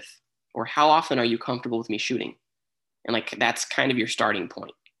comfortable with? Or how often are you comfortable with me shooting? And like, that's kind of your starting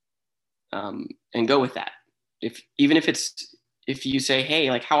point. And go with that. If you say, hey,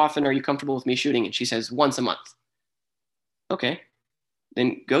 like, how often are you comfortable with me shooting? And she says, once a month. Okay,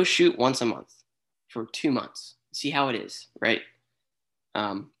 then go shoot once a month for 2 months. See how it is, right?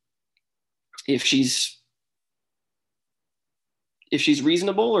 If she's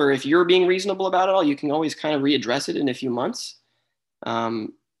reasonable, or if you're being reasonable about it all, you can always kind of readdress it in a few months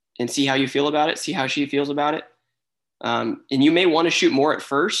and see how you feel about it, see how she feels about it. And you may want to shoot more at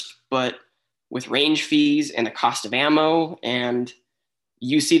first, but with range fees and the cost of ammo, and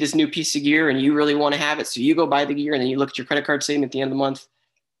you see this new piece of gear and you really want to have it, so you go buy the gear and then you look at your credit card statement at the end of the month,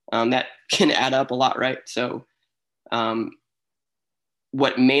 that can add up a lot, right? So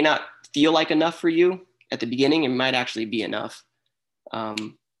what may not feel like enough for you at the beginning, it might actually be enough.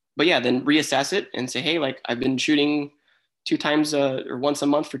 But yeah, then reassess it and say, hey, like, I've been shooting 2 times or once a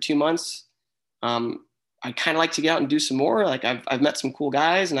month for 2 months. I kind of like to get out and do some more. Like, I've met some cool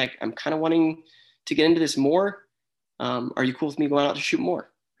guys, and I'm kind of wanting to get into this more? Are you cool with me going out to shoot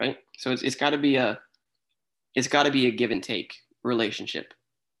more? Right. So it's got to be a give and take relationship.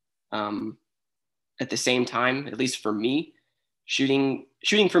 At the same time, at least for me, shooting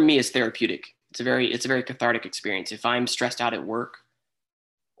for me is therapeutic. It's a very cathartic experience. If I'm stressed out at work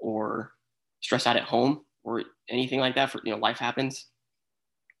or stressed out at home or anything like that, life happens,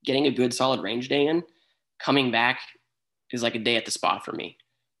 getting a good solid range day in, coming back is like a day at the spa for me.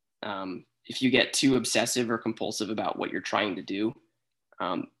 If you get too obsessive or compulsive about what you're trying to do,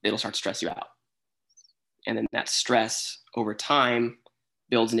 it'll start to stress you out. And then that stress over time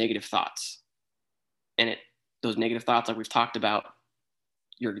builds negative thoughts. And those negative thoughts, like we've talked about,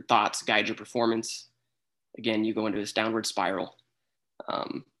 your thoughts guide your performance. Again, you go into this downward spiral.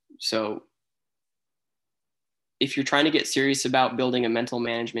 So if you're trying to get serious about building a mental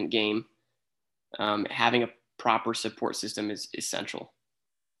management game, having a proper support system is essential.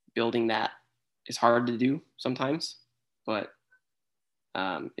 Building that is hard to do sometimes, but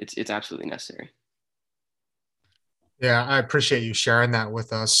it's absolutely necessary. Yeah, I appreciate you sharing that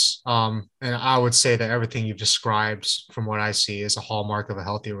with us. And I would say that everything you've described, from what I see, is a hallmark of a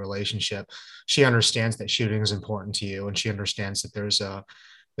healthy relationship. She understands that shooting is important to you, and she understands that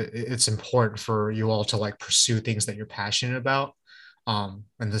it's important for you all to like pursue things that you're passionate about.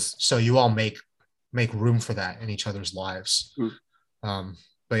 So you all make room for that in each other's lives.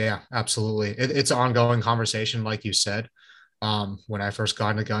 But yeah, absolutely. It's an ongoing conversation, like you said. When I first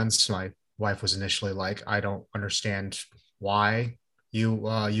got into guns, my wife was initially like, I don't understand why you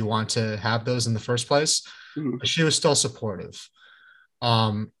want to have those in the first place. But she was still supportive.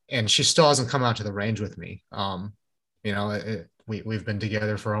 And she still hasn't come out to the range with me. We've been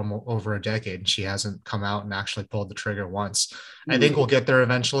together for almost over a decade, and she hasn't come out and actually pulled the trigger once. I think we'll get there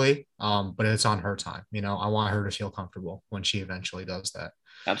eventually, but it's on her time. I want her to feel comfortable when she eventually does that.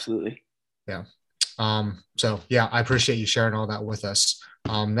 Absolutely. Yeah. So yeah, I appreciate you sharing all that with us.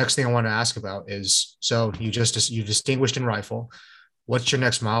 Next thing I want to ask about is, so you distinguished in rifle. What's your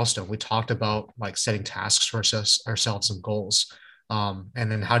next milestone? We talked about like setting tasks for ourselves and goals. And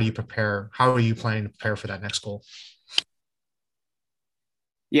then how are you planning to prepare for that next goal?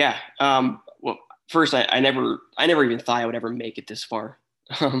 Yeah. Well, first I never even thought I would ever make it this far.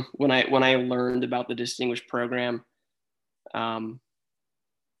 When I learned about the distinguished program, I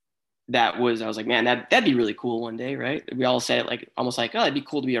was like, man, that'd be really cool one day, right? We all said it like almost like, oh, it'd be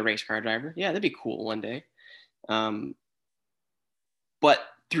cool to be a race car driver. Yeah, that'd be cool one day. But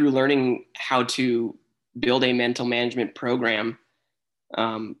through learning how to build a mental management program,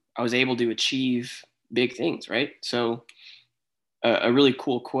 I was able to achieve big things, right? So a really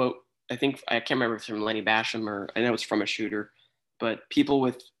cool quote, I can't remember if it's from Lenny Basham or I know it's from a shooter, but people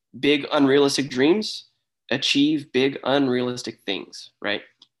with big unrealistic dreams achieve big unrealistic things, right?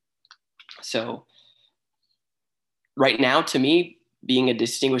 So right now, to me, being a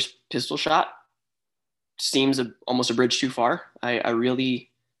distinguished pistol shot seems almost a bridge too far.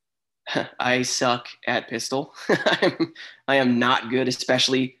 I suck at pistol. I am not good,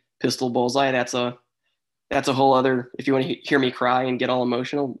 especially pistol bullseye. That's a whole other, if you want to hear me cry and get all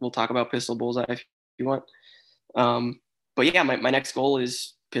emotional, we'll talk about pistol bullseye if you want. But yeah, my next goal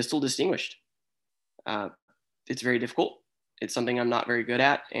is pistol distinguished. It's very difficult. It's something I'm not very good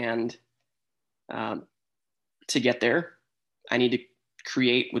at. And to get there, I need to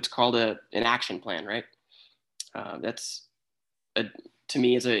create what's called an action plan, right? To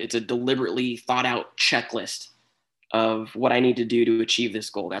me, it's a deliberately thought out checklist of what I need to do to achieve this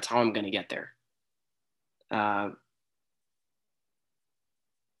goal. That's how I'm going to get there.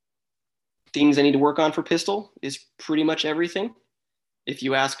 Things I need to work on for pistol is pretty much everything. If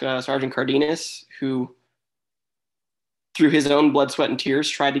you ask Sergeant Cardenas, who through his own blood, sweat, and tears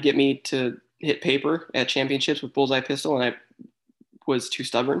tried to get me to hit paper at championships with bullseye pistol, and I was too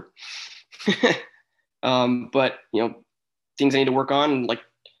stubborn. But things I need to work on, like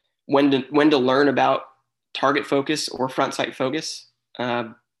when to learn about target focus or front sight focus,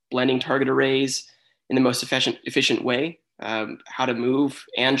 blending target arrays in the most efficient way, how to move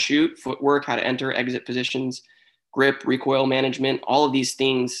and shoot, footwork, how to enter, exit positions, grip, recoil management, all of these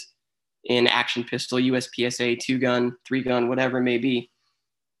things in action pistol, USPSA, 2-gun, 3-gun, whatever it may be.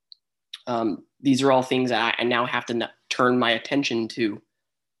 These are all things that I now have to turn my attention to.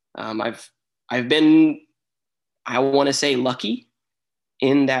 I've been, I want to say, lucky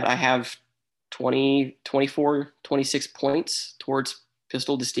in that I have 24, 26 points towards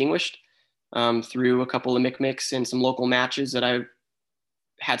pistol distinguished through a couple of MCMICs and some local matches that I've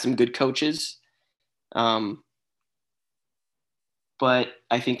had some good coaches. But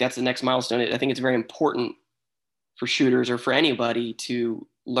I think that's the next milestone. I think it's very important for shooters or for anybody to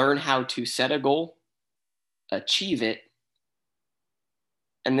learn how to set a goal, achieve it,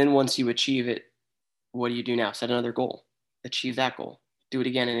 and then once you achieve it, what do you do now? Set another goal, achieve that goal, do it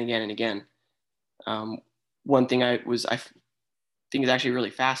again and again and again. One thing I think is actually really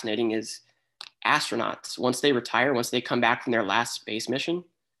fascinating is astronauts, once they retire, once they come back from their last space mission,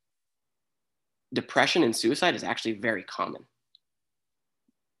 depression and suicide is actually very common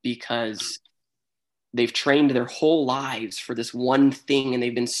because they've trained their whole lives for this one thing and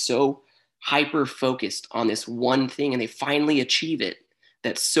they've been so hyper focused on this one thing and they finally achieve it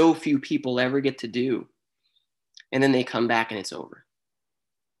that so few people ever get to do. And then they come back and it's over.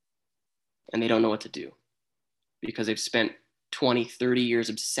 And they don't know what to do because they've spent 20, 30 years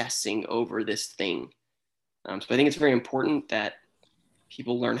obsessing over this thing. So I think it's very important that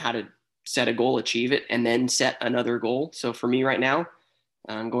people learn how to set a goal, achieve it, and then set another goal. So for me right now,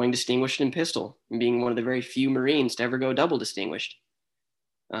 I'm going distinguished in pistol and being one of the very few Marines to ever go double distinguished.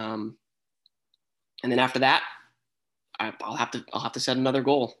 And then after that, I'll have to set another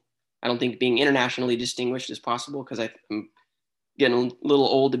goal. I don't think being internationally distinguished is possible because I'm getting a little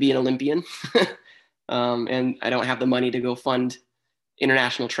old to be an Olympian. And I don't have the money to go fund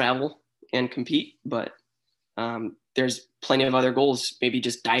international travel and compete, but there's plenty of other goals, maybe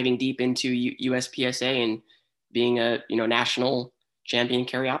just diving deep into USPSA and being a national champion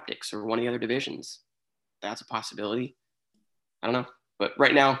carry optics or one of the other divisions. That's a possibility. I don't know. But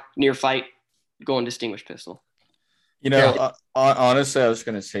right now, near fight, going distinguished pistol. Honestly, I was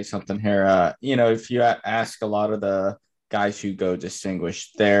going to say something here. If you ask a lot of the guys who go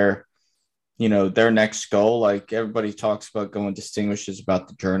distinguished, their next goal, like everybody talks about going distinguished, is about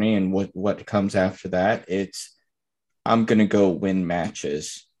the journey and what comes after that. It's, I'm going to go win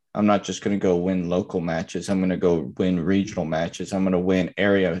matches. I'm not just going to go win local matches. I'm going to go win regional matches. I'm going to win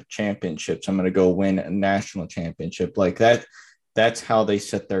area championships. I'm going to go win a national championship. Like that. That's how they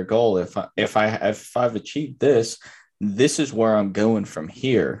set their goal. If I've achieved this is where I'm going from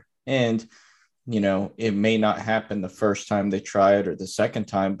here. And, it may not happen the first time they try it or the second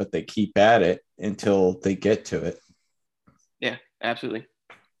time, but they keep at it until they get to it. Yeah, absolutely.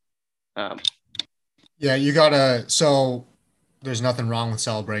 So there's nothing wrong with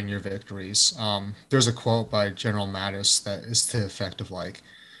celebrating your victories. There's a quote by General Mattis that is to the effect of like,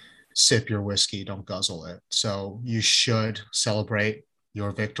 sip your whiskey, don't guzzle it. So you should celebrate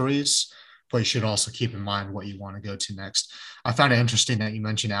your victories, but you should also keep in mind what you want to go to next. I found it interesting that you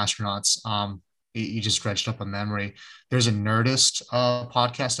mentioned astronauts. You just dredged up a memory. There's a Nerdist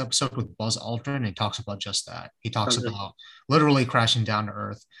podcast episode with Buzz Aldrin, and he talks about just that. He talks about literally crashing down to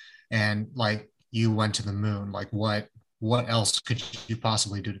Earth, and like, you went to the moon. Like, what else could you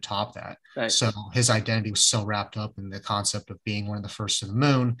possibly do to top that? Right. So his identity was so wrapped up in the concept of being one of the first to the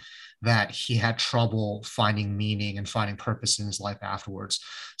moon that he had trouble finding meaning and finding purpose in his life afterwards.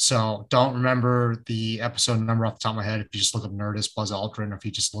 So don't remember the episode number off the top of my head. If you just look up Nerdist Buzz Aldrin, or if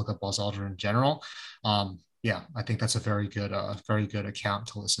you just look up Buzz Aldrin in general, I think that's a very good account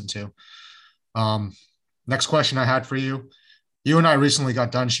to listen to. Next question I had for you. You and I recently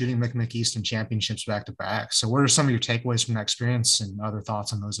got done shooting McMick-Easton championships back to back. So what are some of your takeaways from that experience and other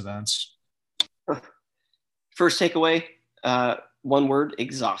thoughts on those events? First takeaway, one word: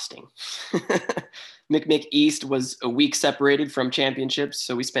 exhausting. McMick-East was a week separated from championships.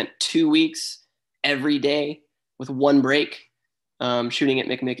 So we spent 2 weeks every day with one break shooting at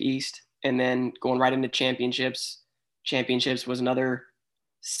McMick-East and then going right into championships. Championships was another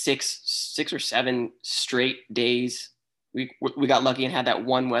six or seven straight days. We got lucky and had that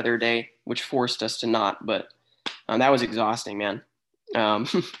one weather day, which forced us to not, but that was exhausting, man.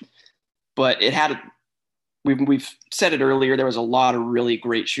 But it had, we've said it earlier, there was a lot of really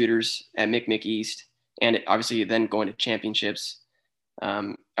great shooters at McMick-East, and obviously then going to championships.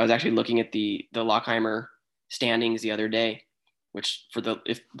 I was actually looking at the Lockheimer standings the other day, which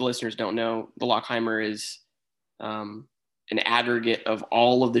if the listeners don't know, the Lockheimer is an aggregate of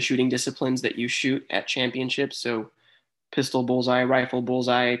all of the shooting disciplines that you shoot at championships. So pistol bullseye, rifle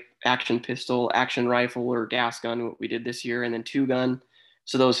bullseye, action pistol, action rifle, or gas gun, what we did this year, and then 2-gun.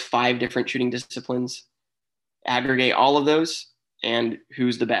 So those 5 different shooting disciplines, aggregate all of those, and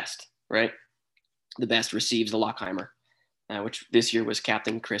who's the best, right? The best receives the Lockheimer, which this year was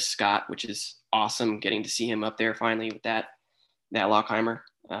Captain Chris Scott, which is awesome getting to see him up there finally with that Lockheimer.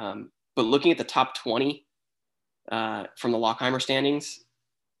 But looking at the top 20 from the Lockheimer standings,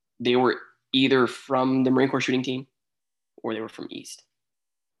 they were either from the Marine Corps shooting team or they were from East.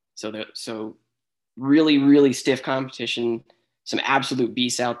 So really, really stiff competition. Some absolute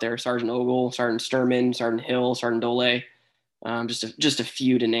beasts out there: Sergeant Ogle, Sergeant Sturman, Sergeant Hill, Sergeant Dole, just a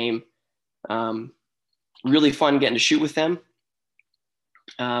few to name. Really fun getting to shoot with them.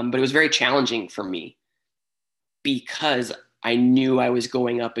 But it was very challenging for me because I knew I was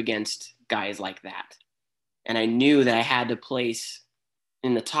going up against guys like that. And I knew that I had to place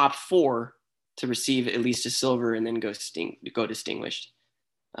in the top 4 to receive at least a silver and then go distinguished,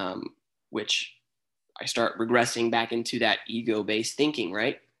 which I start regressing back into that ego-based thinking,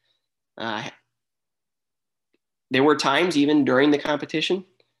 right? There were times even during the competition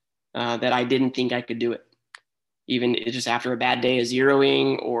that I didn't think I could do it. Even just after a bad day of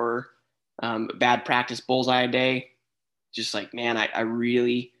zeroing or bad practice bullseye day, just like, man, I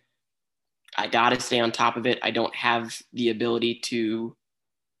got to stay on top of it. I don't have the ability to,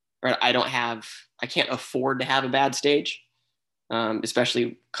 or I can't afford to have a bad stage,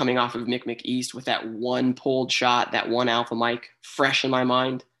 especially coming off of Mick East with that one pulled shot, that one alpha mic fresh in my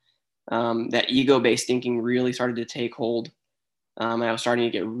mind. That ego-based thinking really started to take hold. And I was starting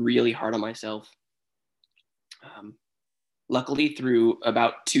to get really hard on myself. Luckily, through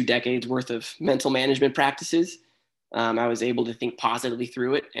about 2 decades worth of mental management practices, I was able to think positively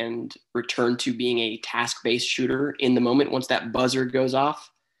through it and return to being a task-based shooter in the moment once that buzzer goes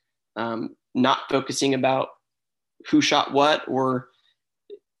off, not focusing about who shot what, or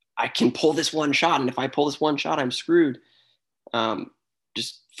I can pull this one shot, and if I pull this one shot, I'm screwed.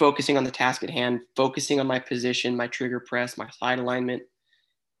 Just focusing on the task at hand, focusing on my position, my trigger press, my slide alignment.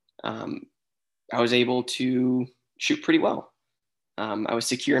 I was able to shoot pretty well. I was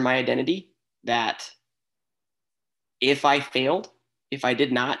secure in my identity that if I failed, if I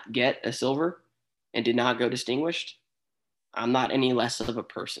did not get a silver and did not go distinguished, I'm not any less of a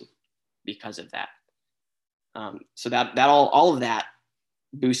person because of that. So that all of that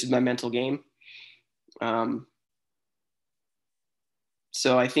boosted my mental game.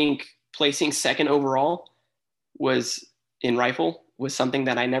 So I think placing second overall was in rifle was something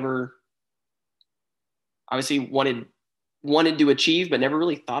that I never obviously wanted to achieve, but never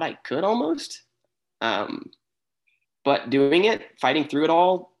really thought I could almost. But doing it, fighting through it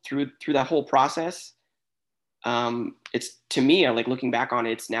all, through that whole process, it's, to me, I like looking back on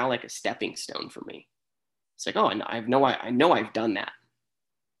it, it's now like a stepping stone for me. It's like, oh, I know I've done that.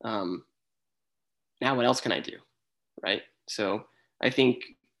 Now what else can I do? Right. So I think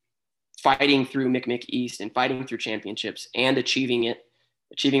fighting through Mick East and fighting through championships and achieving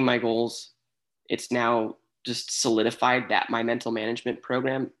my goals, it's now just solidified that my mental management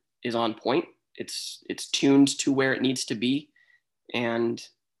program is on point. It's tuned to where it needs to be. And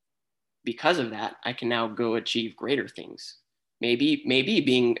because of that, I can now go achieve greater things. Maybe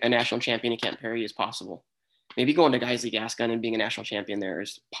being a national champion in Kent Perry is possible. Maybe going to Geisley Gasgun and being a national champion there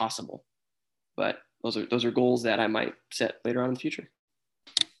is possible. But those are goals that I might set later on in the future.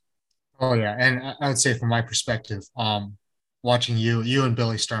 Oh yeah, and I would say from my perspective, watching you and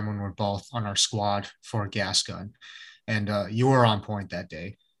Billy Sturman were both on our squad for Gasgun, and you were on point that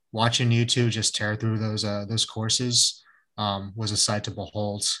day. Watching you two just tear through those courses was a sight to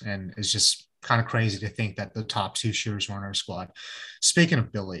behold, and it's just kind of crazy to think that the top 2 shooters were on our squad. Speaking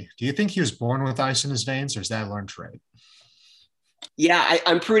of Billy, do you think he was born with ice in his veins, or is that a learned trait? Yeah,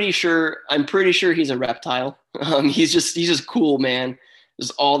 I'm pretty sure he's a reptile. He's just cool, man.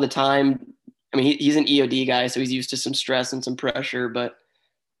 Just all the time. I mean, he's an EOD guy, so he's used to some stress and some pressure. But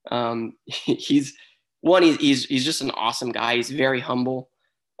he's just an awesome guy. He's very humble.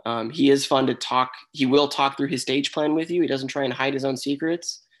 He is fun to talk. He will talk through his stage plan with you. He doesn't try and hide his own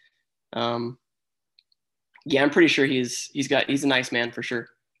secrets. Yeah, I'm pretty sure he's a nice man for sure.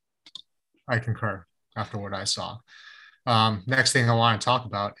 I concur after what I saw. Next thing I want to talk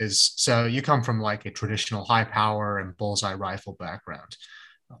about is, so you come from like a traditional high power and bullseye rifle background.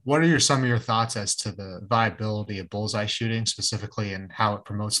 What are some of your thoughts as to the viability of bullseye shooting specifically and how it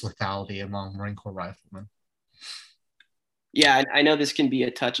promotes lethality among Marine Corps riflemen? Yeah, I know this can be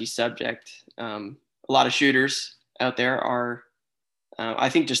a touchy subject. A lot of shooters out there are, I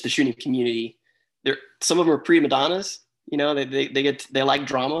think just the shooting community, some of them are prima donnas, you know, they like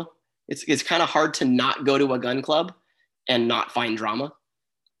drama. It's kind of hard to not go to a gun club and not find drama.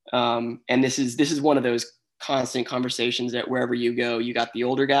 And this is one of those constant conversations that wherever you go, you got the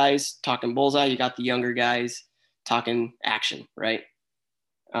older guys talking bullseye, you got the younger guys talking action, right?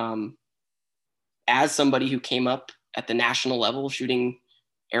 As somebody who came up at the national level shooting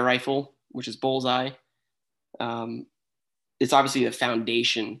air rifle, which is bullseye, it's obviously the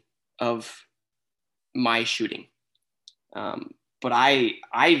foundation of my shooting. But I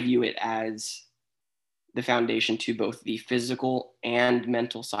view it as the foundation to both the physical and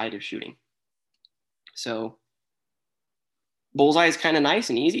mental side of shooting. So bullseye is kind of nice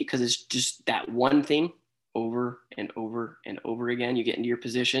and easy because it's just that one thing over and over and over again. You get into your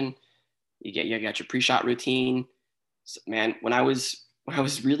position, you got your pre-shot routine. So, man, when I was when I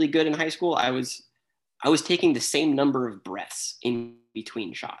was really good in high school, I was taking the same number of breaths in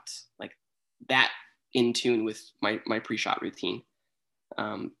between shots, like that, in tune with my pre-shot routine.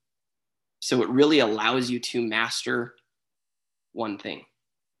 So it really allows you to master one thing.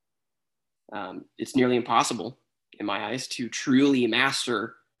 It's nearly impossible in my eyes to truly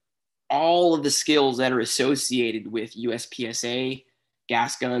master all of the skills that are associated with USPSA,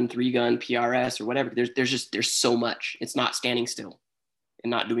 gas gun, 3-gun, PRS, or whatever. There's so much. It's not standing still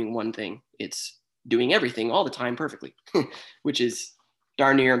and not doing one thing. It's doing everything all the time perfectly, which is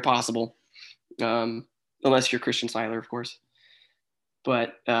darn near impossible, unless you're Christian Seiler, of course.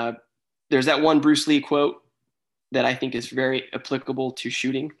 But there's that one Bruce Lee quote that I think is very applicable to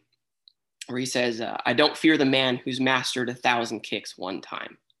shooting, where he says, I don't fear the man who's mastered 1,000 kicks one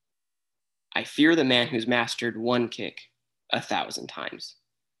time. I fear the man who's mastered one kick 1,000 times.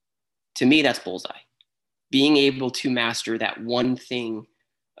 To me, that's bullseye. Being able to master that one thing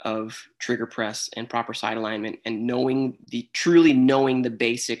of trigger press and proper sight alignment, and truly knowing the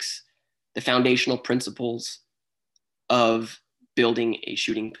basics, the foundational principles of building a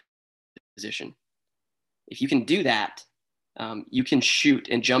shooting position. If you can do that, you can shoot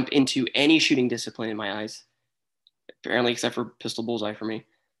and jump into any shooting discipline in my eyes, apparently, except for pistol bullseye for me.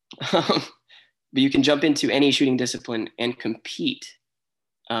 But you can jump into any shooting discipline and compete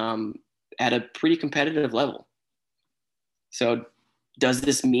at a pretty competitive level. So does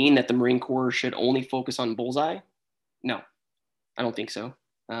this mean that the Marine Corps should only focus on bullseye? No, I don't think so.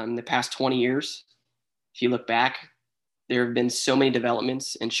 In the past 20 years, if you look back, there have been so many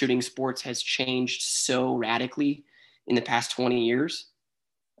developments, and shooting sports has changed so radically in the past 20 years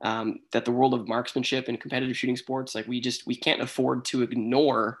that the world of marksmanship and competitive shooting sports, like we can't afford to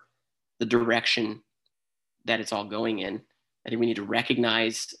ignore the direction that it's all going in. I think we need to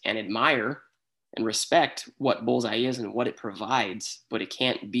recognize and admire and respect what bullseye is and what it provides, but it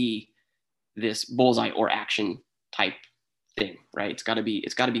can't be this bullseye or action type thing, right? It's got to be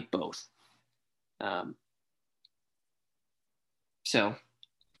both. So,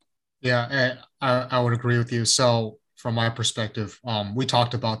 Yeah, I would agree with you. So from my perspective, we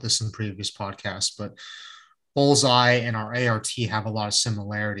talked about this in previous podcasts, but bullseye and our ART have a lot of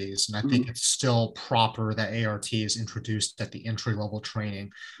similarities. And I think it's still proper that ART is introduced at the entry level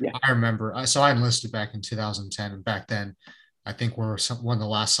training. Yeah. I remember, so I enlisted back in 2010. And back then, I think we're one of the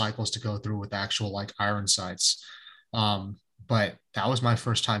last cycles to go through with actual like iron sights. But that was my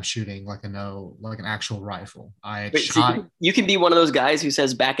first time shooting like an actual rifle. I had shot. So you can be one of those guys who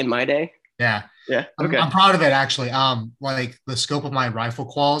says back in my day. Yeah. Yeah. Okay. I'm proud of it actually. Like the scope of my rifle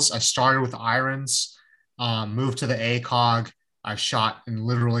quals, I started with irons, moved to the ACOG. I've shot in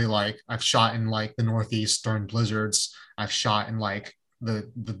the Northeast during blizzards. I've shot in like the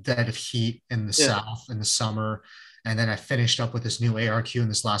dead of heat in the South in the summer. And then I finished up with this new ARQ in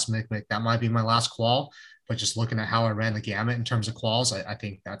this last MIC. That might be my last qual, but just looking at how I ran the gamut in terms of quals, I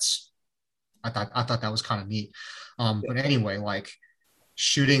think I thought that was kind of neat. But anyway, like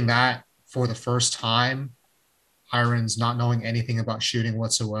shooting that for the first time, irons, not knowing anything about shooting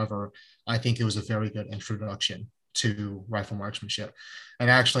whatsoever, I think it was a very good introduction to rifle marksmanship,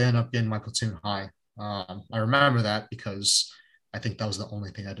 and actually ended up getting my platoon high. I remember that because I think that was the only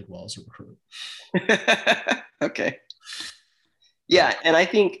thing I did well as a recruit. Okay. Yeah, and I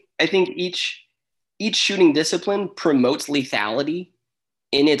think each shooting discipline promotes lethality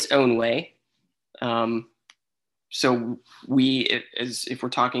in its own way. So if we're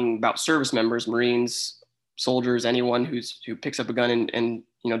talking about service members, Marines, soldiers, anyone who picks up a gun and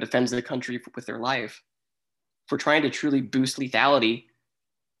defends the country with their life, if we're trying to truly boost lethality,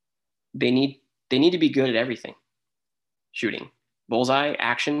 they need to be good at everything. Shooting, bullseye,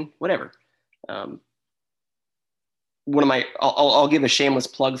 action, whatever. I'll give a shameless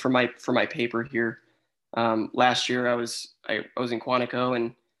plug for my paper here. Last year I was in Quantico,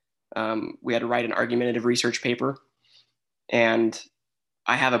 and we had to write an argumentative research paper, and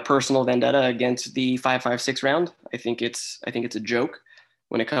I have a personal vendetta against the 5.56 round. I think it's a joke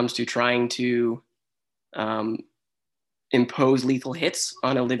when it comes to trying to impose lethal hits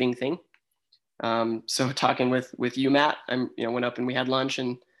on a living thing. So talking with you, Matt, I went up and we had lunch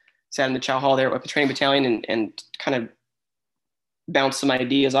and sat in the chow hall there at the training battalion and kind of bounced some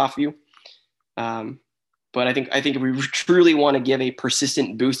ideas off you. But I think if we truly want to give a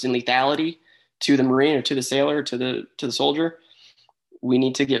persistent boost in lethality to the Marine or to the sailor, or to the soldier, we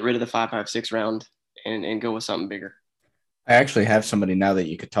need to get rid of the 5.56 round and go with something bigger. I actually have somebody now that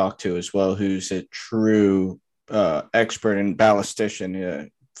you could talk to as well, who's a true expert in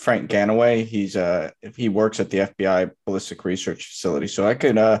ballistician, Frank Ganaway. He works at the FBI Ballistic Research Facility. So I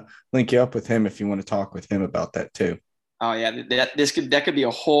could link you up with him if you want to talk with him about that too. Oh yeah, that could be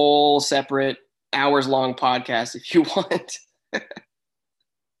a whole separate hours long podcast if you want.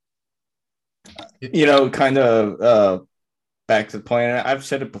 Kind of back to the point. And I've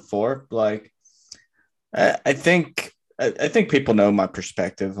said it before. Like, I think people know my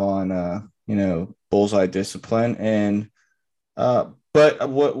perspective on bullseye discipline, and but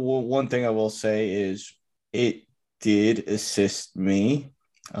one thing I will say is it did assist me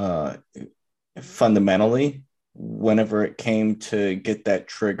fundamentally whenever it came to get that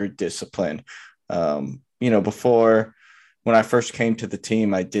trigger discipline. Before when I first came to the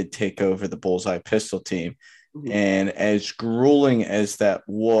team, I did take over the bullseye pistol team. Mm-hmm. And as grueling as that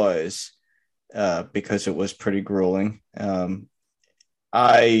was, because it was pretty grueling,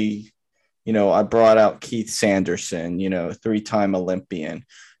 I brought out Keith Sanderson, 3-time Olympian.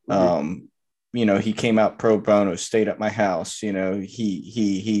 Mm-hmm. He came out pro bono, stayed at my house.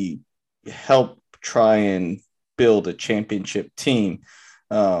 He helped try and build a championship team.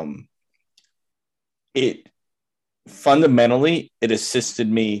 It fundamentally, it assisted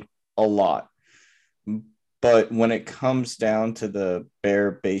me a lot. But when it comes down to the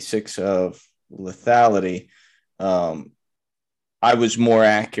bare basics of lethality, I was more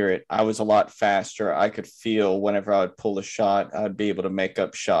accurate. I was a lot faster. I could feel whenever I would pull a shot, I'd be able to make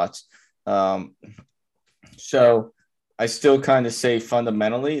up shots. So I still kind of say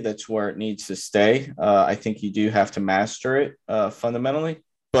fundamentally that's where it needs to stay. I think you do have to master it fundamentally,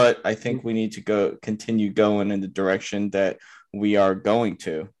 but I think we need to continue going in the direction that we are going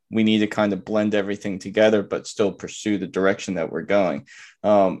to. We need to kind of blend everything together, but still pursue the direction that we're going.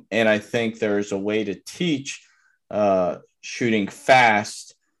 And I think there is a way to teach shooting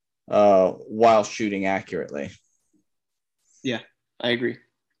fast while shooting accurately. Yeah, I agree.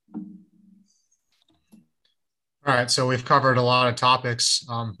 All right, so we've covered a lot of topics,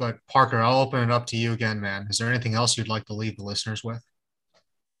 but Parker, I'll open it up to you again, man. Is there anything else you'd like to leave the listeners with?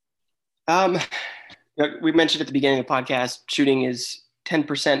 We mentioned at the beginning of the podcast, shooting is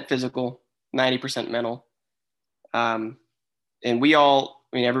 10% physical, 90% mental. And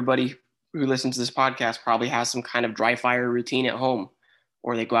everybody who listens to this podcast probably has some kind of dry fire routine at home,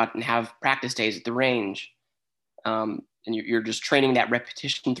 or they go out and have practice days at the range. And you're just training that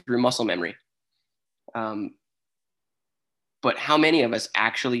repetition through muscle memory. But how many of us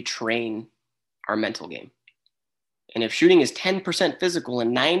actually train our mental game? And if shooting is 10% physical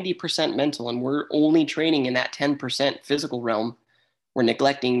and 90% mental, and we're only training in that 10% physical realm, we're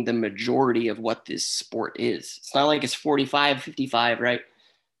neglecting the majority of what this sport is. It's not like it's 45, 55, right?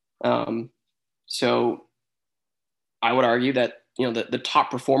 So I would argue that, the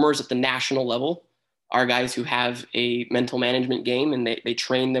top performers at the national level are guys who have a mental management game and they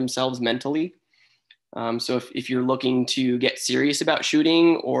train themselves mentally. So if you're looking to get serious about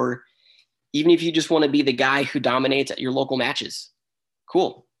shooting, or even if you just want to be the guy who dominates at your local matches,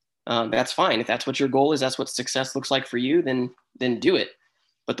 cool. That's fine. If that's what your goal is, that's what success looks like for you, then do it.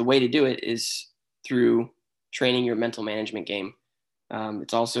 But the way to do it is through training your mental management game.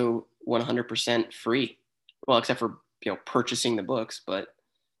 It's also 100% free. Well, except for, purchasing the books, but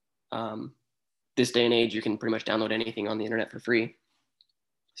this day and age, you can pretty much download anything on the internet for free.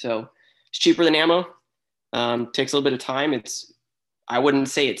 So it's cheaper than ammo. Takes a little bit of time. I wouldn't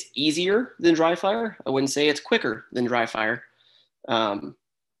say it's easier than dry fire. I wouldn't say it's quicker than dry fire.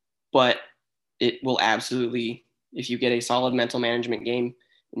 But it will absolutely, if you get a solid mental management game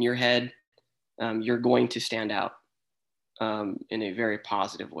in your head, you're going to stand out in a very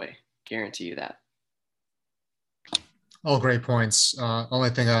positive way. Guarantee you that. All great points.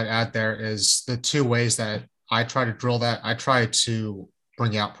 Only thing I'd add there is the two ways that I try to drill that. I try to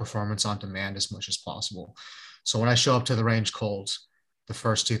bring out performance on demand as much as possible. So when I show up to the range cold, the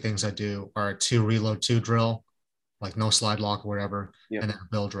first two things I do are a 2 reload 2 drill, like no slide lock or whatever, and then a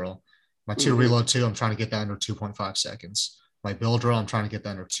build drill. My 2 reload 2, I'm trying to get that under 2.5 seconds. My build drill, I'm trying to get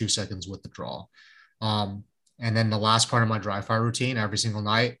that under 2 seconds with the draw. And then the last part of my dry fire routine every single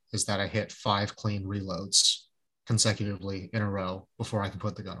night is that I hit 5 clean reloads consecutively in a row before I can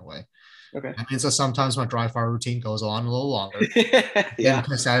put the gun away. Okay. That means that sometimes my dry fire routine goes on a little longer. Yeah.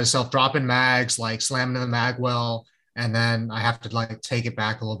 Piss at yourself, dropping mags, like slamming in the mag well, and then I have to take it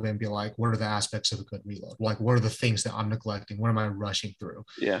back a little bit and be like, what are the aspects of a good reload? Like, what are the things that I'm neglecting? What am I rushing through?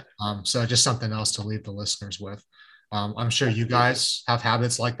 Yeah. So just something else to leave the listeners with. I'm sure you guys have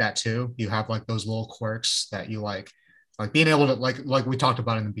habits like that too. You have those little quirks that you like being able to like we talked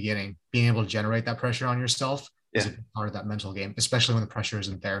about in the beginning, being able to generate that pressure on yourself is a big part of that mental game, especially when the pressure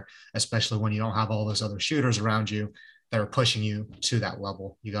isn't there, especially when you don't have all those other shooters around you that are pushing you to that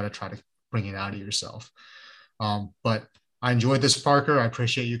level. You got to try to bring it out of yourself. But I enjoyed this, Parker. I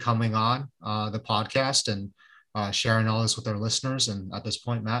appreciate you coming on the podcast, and sharing all this with our listeners. And at this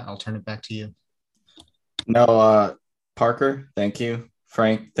point, Matt, I'll turn it back to you. No, Parker, thank you.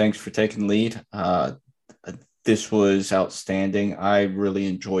 Frank, thanks for taking lead. This was outstanding. I really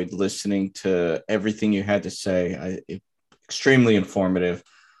enjoyed listening to everything you had to say. Extremely informative.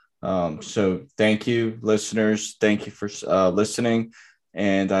 So thank you, listeners. Thank you for listening,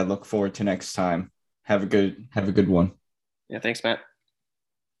 and I look forward to next time. Have a good one. Yeah, thanks, Matt.